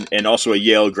 Pennsylvania, and also a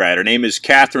Yale grad. Her name is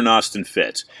Catherine Austin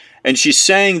Fitts, and she's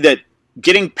saying that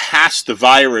getting past the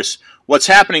virus, what's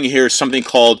happening here is something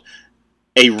called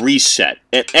a reset,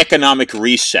 an economic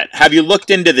reset. Have you looked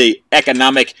into the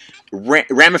economic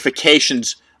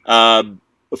ramifications from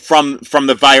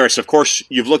the virus? Of course,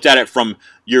 you've looked at it from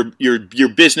your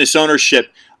business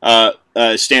ownership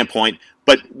standpoint.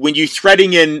 But when you're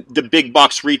threading in the big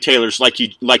box retailers like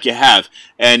you have,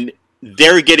 and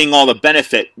they're getting all the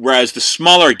benefit, whereas the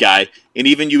smaller guy, and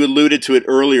even you alluded to it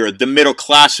earlier, the middle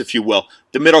class, if you will,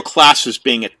 the middle class is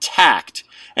being attacked.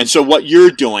 And so what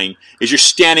you're doing is you're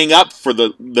standing up for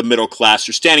the middle class.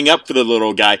 You're standing up for the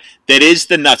little guy that is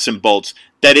the nuts and bolts,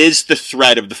 that is the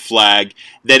thread of the flag,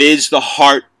 that is the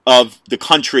heart of the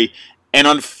country. And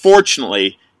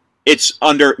unfortunately, it's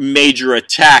under major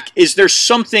attack. Is there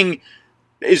something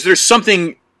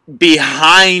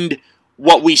behind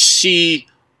what we see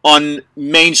on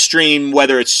mainstream,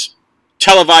 whether it's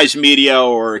televised media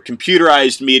or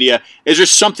computerized media? Is there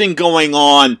something going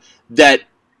on that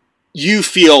you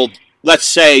feel, let's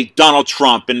say, Donald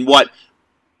Trump and what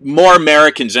more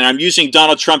Americans, and I'm using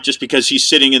Donald Trump just because he's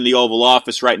sitting in the Oval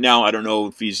Office right now. I don't know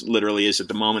if he's literally is at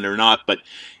the moment or not, but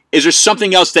is there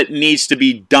something else that needs to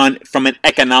be done from an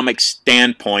economic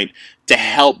standpoint to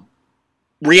help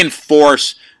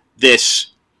reinforce this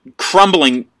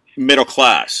crumbling middle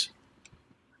class?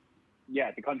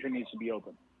 Yeah, the country needs to be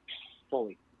open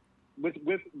fully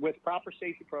with proper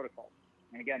safety protocols.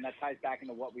 And again, that ties back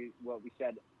into what we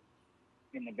said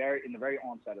in the very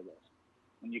onset of this.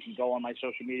 And you can go on my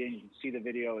social media and you can see the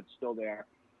video. It's still there.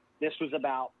 This was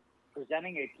about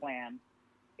presenting a plan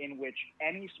in which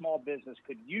any small business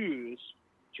could use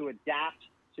to adapt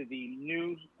to the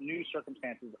new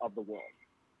circumstances of the world.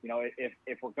 You know,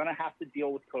 if we're going to have to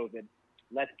deal with COVID,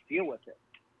 let's deal with it.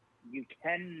 You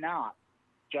cannot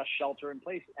just shelter in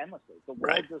place endlessly. The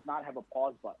world does not have a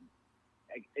pause button.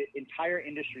 Entire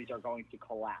industries are going to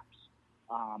collapse.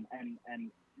 And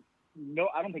no,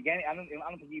 I don't think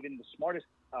even the smartest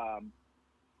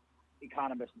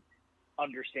economist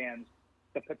understands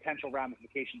the potential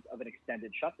ramifications of an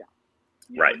extended shutdown.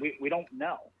 You know, we don't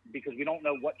know because we don't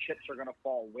know what chips are going to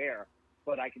fall where.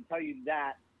 But I can tell you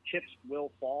that chips will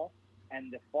fall,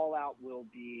 and the fallout will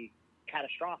be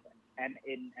catastrophic. And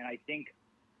I think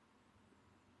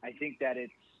that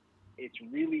it's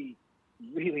really,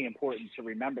 really important to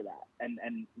remember that,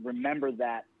 and remember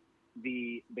that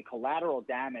the collateral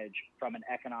damage from an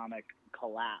economic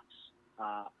collapse,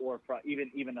 or from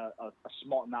even a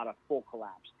small, not a full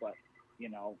collapse, but you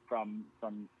know, from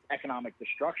economic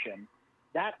destruction,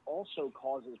 that also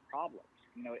causes problems.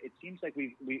 You know, it seems like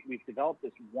we've developed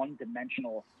this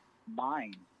one-dimensional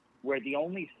mind where the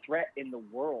only threat in the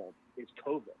world is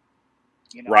COVID.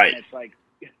 You know, and it's like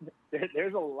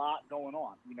there's a lot going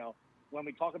on. You know, when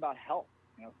we talk about health,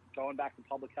 you know, going back to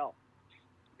public health,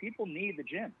 people need the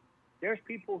gym. There's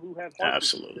people who have heart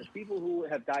disease. There's people who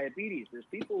have diabetes. There's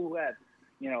people who have,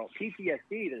 you know,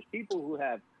 PTSD. There's people who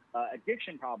have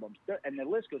addiction problems, and the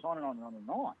list goes on and on and on and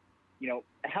on. You know,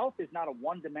 health is not a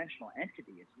one-dimensional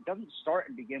entity. It doesn't start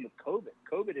and begin with COVID.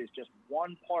 COVID is just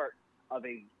one part of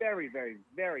a very, very,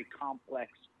 very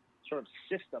complex sort of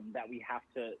system that we have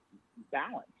to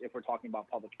balance if we're talking about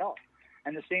public health.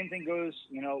 And the same thing goes,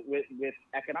 you know, with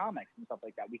economics and stuff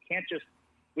like that. We can't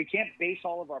base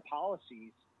all of our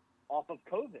policies off of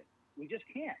COVID. We just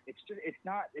can't. It's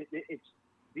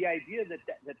the idea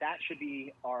that should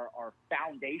be our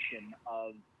foundation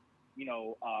of, you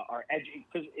know, our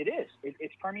because it is.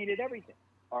 It's permeated everything.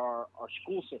 Our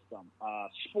school system,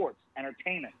 sports,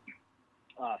 entertainment,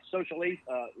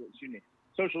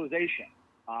 socialization.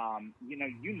 You know,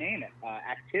 you name it.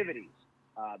 Activities,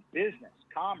 business,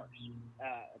 commerce,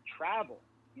 travel.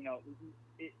 You know,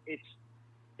 it's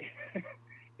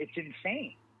it's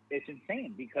insane. It's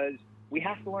insane because we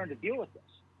have to learn to deal with this,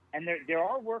 and there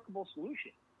are workable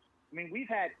solutions. I mean, we've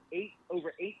had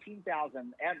over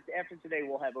 18,000. After today,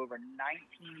 we'll have over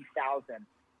 19,000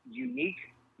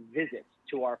 unique visits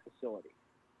to our facility.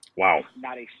 Wow!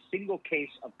 Not a single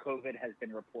case of COVID has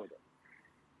been reported.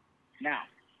 Now,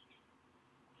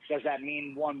 does that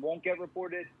mean one won't get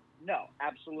reported? No,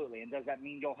 absolutely. And does that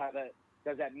mean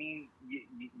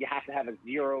you have to have a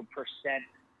 0%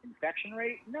 infection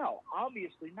rate? No,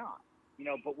 obviously not. You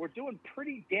know, but we're doing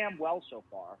pretty damn well so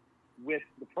far with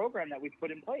the program that we've put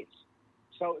in place.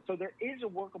 So there is a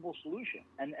workable solution,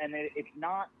 and it's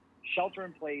not shelter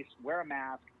in place, wear a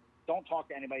mask, don't talk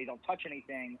to anybody, don't touch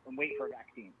anything, and wait for a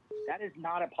vaccine. That is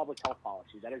not a public health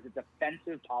policy. That is a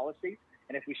defensive policy.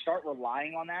 And if we start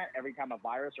relying on that every time a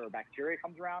virus or a bacteria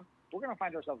comes around, we're going to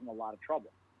find ourselves in a lot of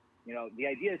trouble. You know, the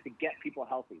idea is to get people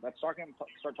healthy. Let's start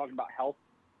talking about health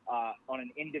on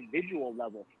an individual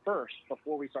level first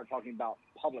before we start talking about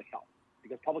public health,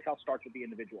 because public health starts with the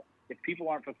individual. If people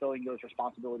aren't fulfilling those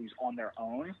responsibilities on their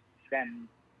own, then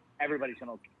everybody's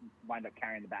going to wind up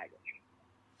carrying the baggage.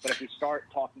 But if we start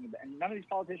talking about, and none of these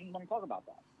politicians want to talk about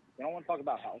that. They don't want to talk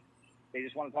about health. They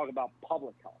just want to talk about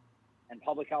public health. And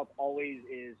public health always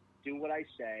is do what I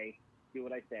say, do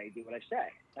what I say, do what I say.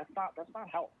 That's not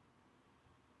health.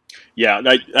 Yeah,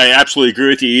 I absolutely agree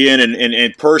with you, Ian.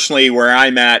 And personally, where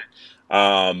I'm at,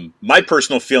 my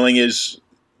personal feeling is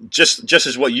just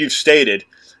as what you've stated,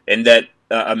 and that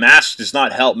a mask does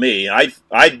not help me.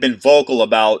 I've been vocal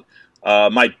about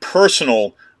my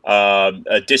personal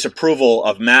disapproval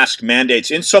of mask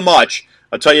mandates. In so much,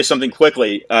 I'll tell you something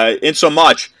quickly. In so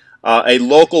much, a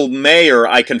local mayor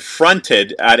I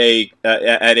confronted at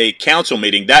a council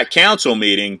meeting. That council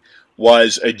meeting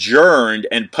was adjourned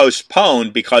and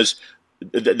postponed because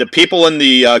the people in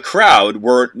the crowd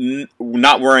were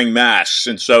not wearing masks,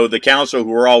 and so the council,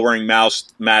 who were all wearing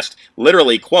masks,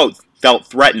 literally, quote, felt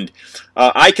threatened.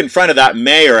 I confronted that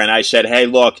mayor and I said, "Hey,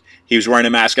 look, he was wearing a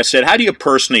mask." I said, "How do you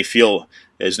personally feel?"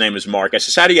 His name is Mark. I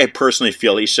says, "How do you personally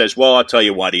feel?" He says, "Well, I'll tell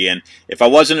you what, Ian. If I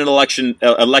wasn't an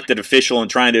elected official and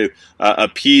trying to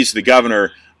appease the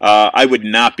governor, I would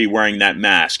not be wearing that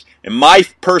mask." And my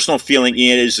personal feeling,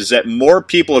 Ian, is that more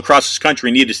people across this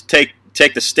country need to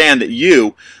take the stand that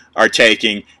you are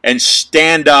taking and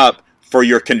stand up for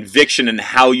your conviction and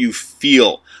how you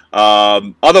feel.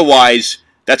 Otherwise,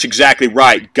 that's exactly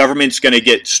right. Government's going to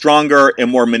get stronger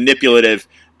and more manipulative,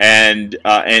 and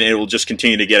it will just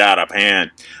continue to get out of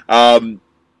hand.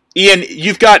 Ian,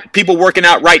 you've got people working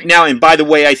out right now, and by the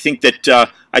way, I think that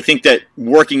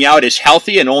working out is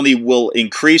healthy and only will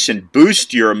increase and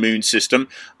boost your immune system,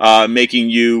 making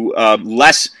you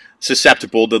less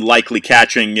susceptible to likely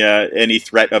catching any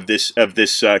threat of this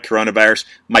coronavirus.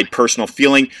 My personal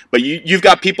feeling, but you've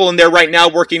got people in there right now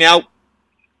working out.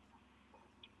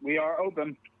 We are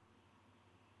open.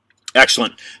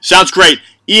 Excellent. Sounds great.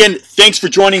 Ian, thanks for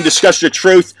joining Discuss Your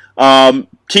Truth.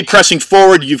 Keep pressing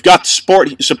forward. You've got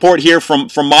support here from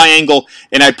my angle,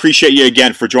 and I appreciate you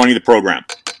again for joining the program.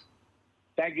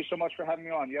 Thank you so much for having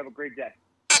me on. You have a great day.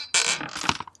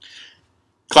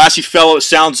 Classy fellow, it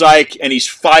sounds like, and he's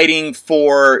fighting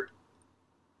for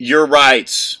your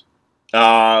rights.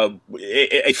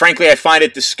 Frankly, I find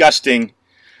it disgusting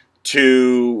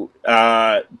to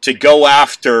go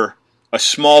after a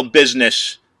small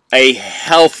business, a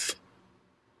health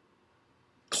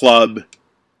club,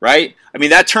 right? I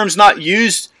mean, that term's not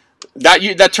used.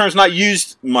 That term's not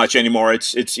used much anymore.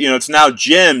 It's now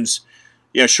gyms,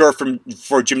 short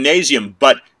for gymnasium,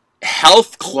 but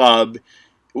health club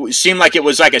seemed like it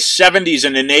was like a 70s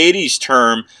and an 80s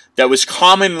term that was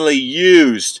commonly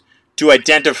used to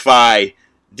identify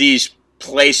these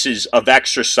places of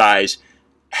exercise.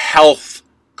 Health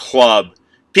club.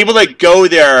 People that go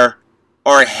there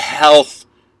are health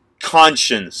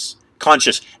conscious,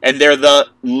 and they're the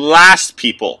last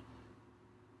people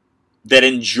that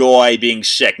enjoy being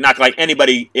sick. Not like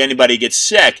anybody gets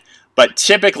sick, but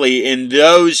typically in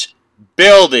those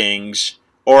buildings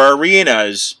or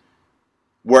arenas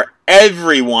where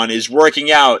everyone is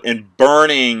working out and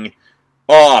burning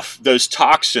off those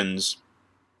toxins,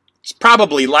 it's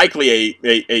probably likely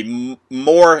a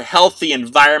more healthy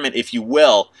environment, if you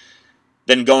will,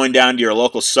 than going down to your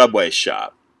local Subway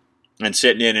shop and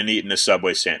sitting in and eating a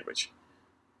Subway sandwich.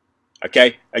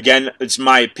 Okay? Again, it's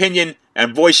my opinion.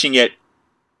 I'm voicing it.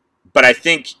 But I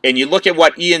think, and you look at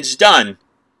what Ian's done,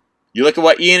 you look at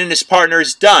what Ian and his partner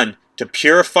has done to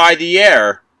purify the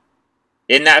air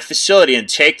in that facility and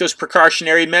take those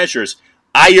precautionary measures.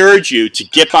 I urge you to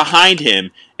get behind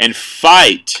him and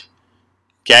fight.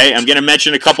 Okay, I'm going to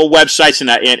mention a couple websites,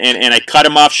 and I cut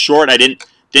him off short. I didn't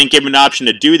give him an option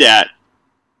to do that.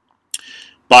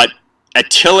 But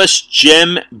Attilis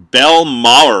Jim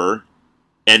Bellmaurer,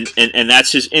 and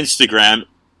that's his Instagram,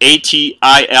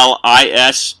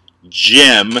 ATILIS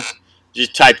Jim.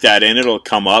 Just type that in; it'll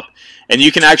come up, and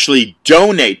you can actually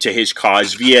donate to his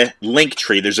cause via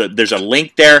Linktree. There's a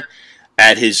link there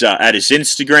at his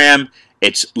Instagram.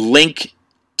 It's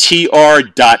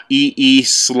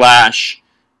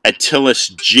linktr.ee/Attilis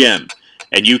Jim,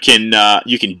 and you can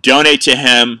donate to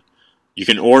him. You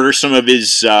can order some of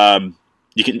his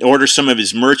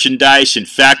merchandise. In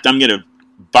fact, I'm going to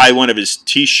buy one of his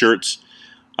T-shirts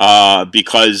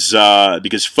because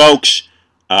folks,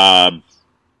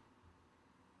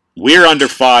 we're under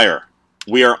fire.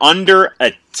 We are under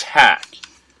attack.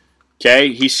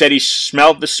 Okay, he said he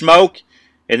smelled the smoke,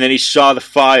 and then he saw the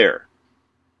fire.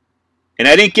 And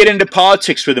I didn't get into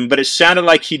politics with him, but it sounded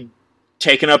like he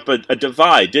taken up a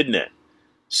divide, didn't it?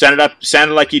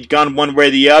 Sounded like he'd gone one way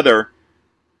or the other.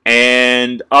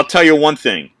 And I'll tell you one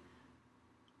thing.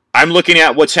 I'm looking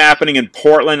at what's happening in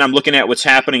Portland. I'm looking at what's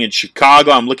happening in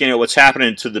Chicago. I'm looking at what's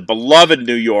happening to the beloved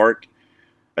New York,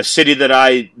 a city that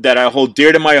I hold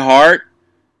dear to my heart.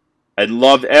 I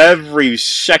love every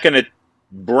second of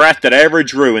breath that I ever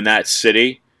drew in that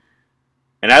city.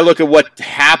 And I look at what's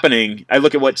happening. I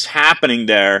look at what's happening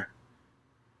there,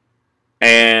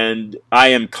 and I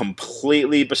am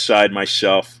completely beside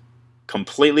myself,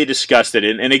 completely disgusted.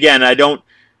 And again, I don't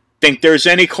think there's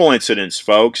any coincidence,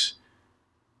 folks,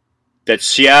 that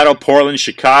Seattle, Portland,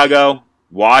 Chicago,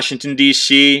 Washington,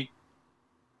 D.C.,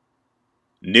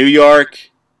 New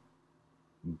York,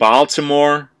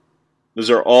 Baltimore, those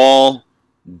are all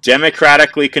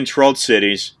democratically controlled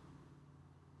cities.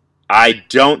 I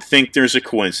don't think there's a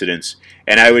coincidence.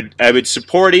 And I would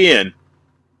support Ian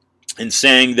in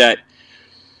saying that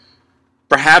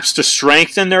perhaps to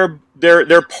strengthen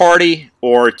their party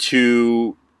or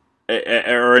in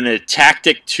a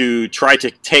tactic to try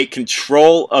to take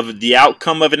control of the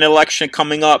outcome of an election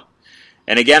coming up.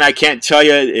 And again, I can't tell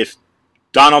you if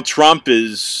Donald Trump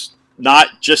is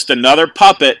not just another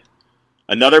puppet,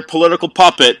 another political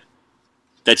puppet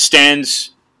that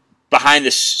stands behind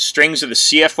the strings of the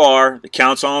CFR, the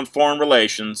Council on Foreign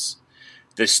Relations,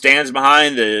 that stands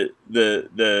behind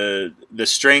the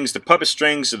strings, the puppet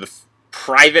strings of the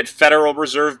private Federal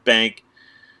Reserve Bank,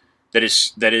 that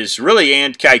is really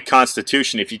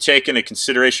anti-Constitution. If you take into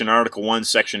consideration Article 1,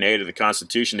 Section 8 of the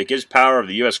Constitution, that gives power of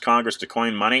the U.S. Congress to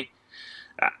coin money,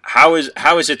 how is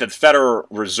it that the Federal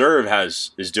Reserve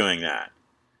is doing that?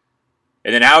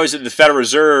 And then how is it the Federal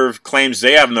Reserve claims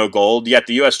they have no gold, yet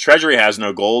the U.S. Treasury has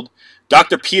no gold?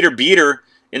 Dr. Peter Beater,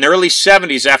 in the early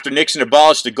 70s, after Nixon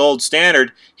abolished the gold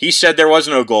standard, he said there was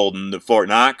no gold in Fort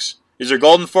Knox. Is there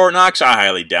gold in Fort Knox? I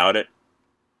highly doubt it.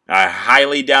 I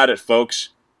highly doubt it, folks.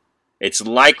 It's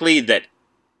likely that,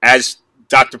 as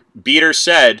Dr. Beater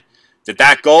said,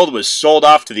 that gold was sold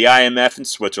off to the IMF in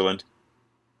Switzerland.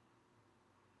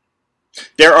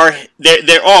 There are,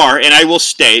 and I will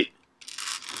state,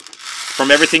 from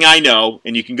everything I know,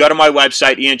 and you can go to my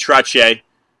website,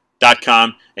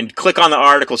 iantrottier.com, and click on the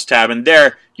articles tab, and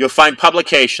there you'll find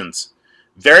publications,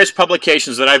 various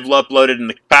publications that I've uploaded in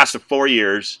the past 4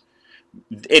 years,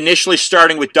 initially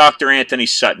starting with Dr. Anthony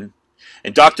Sutton.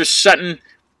 And Dr. Sutton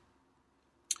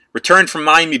returned from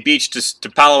Miami Beach to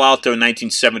Palo Alto in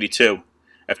 1972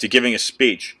 after giving a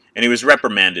speech, and he was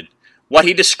reprimanded. What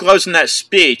he disclosed in that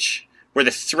speech were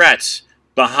the threats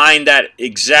behind that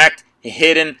exact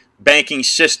hidden banking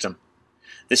system.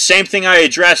 The same thing I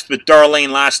addressed with Darlene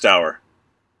last hour,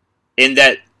 in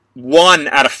that 1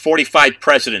 out of 45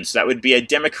 presidents, that would be a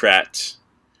Democrat,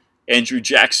 Andrew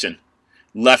Jackson,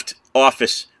 left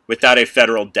office without a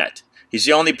federal debt. He's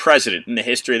the only president in the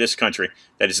history of this country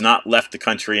that has not left the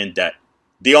country in debt.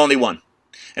 The only one.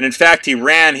 And in fact, he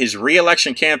ran his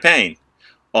re-election campaign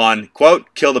on,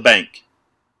 quote, kill the bank.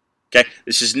 Okay?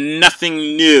 This is nothing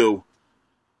new.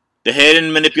 The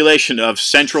hidden manipulation of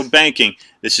central banking,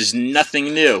 this is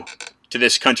nothing new to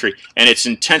this country. And it's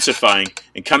intensifying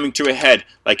and coming to a head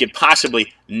like it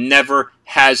possibly never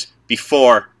has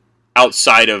before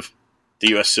outside of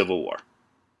the U.S. Civil War.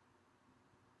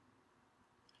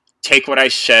 Take what I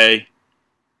say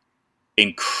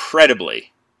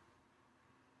incredibly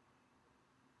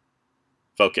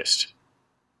focused.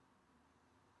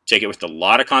 Take it with a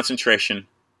lot of concentration.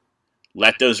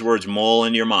 Let those words mull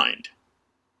in your mind.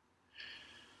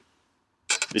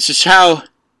 This is how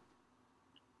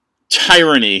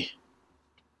tyranny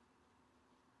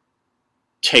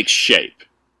takes shape,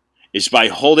 is by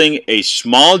holding a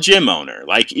small gym owner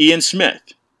like Ian Smith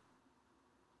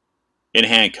in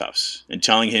handcuffs and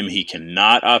telling him he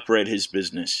cannot operate his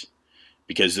business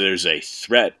because there's a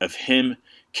threat of him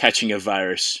catching a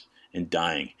virus and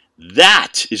dying.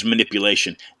 That is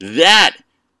manipulation. That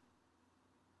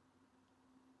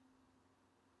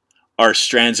are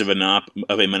strands of a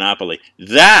monopoly.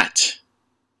 That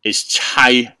is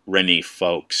tyranny,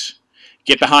 folks.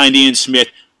 Get behind Ian Smith,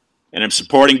 and I'm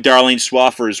supporting Darlene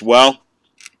Swaffer as well.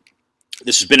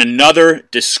 This has been another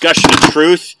discussion of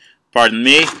truth, pardon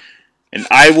me, and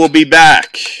I will be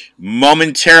back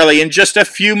momentarily in just a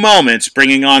few moments,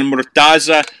 bringing on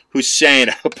Murtaza Hussain.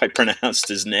 I hope I pronounced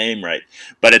his name right,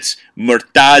 but it's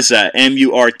Murtaza,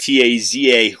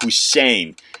 M-U-R-T-A-Z-A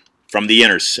Hussain from The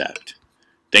Intercept.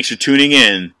 Thanks for tuning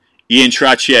in. Ian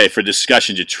Trottier for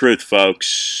Discussions of Truth,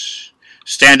 folks.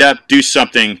 Stand up, do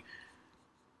something,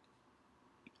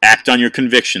 act on your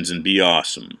convictions, and be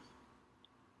awesome.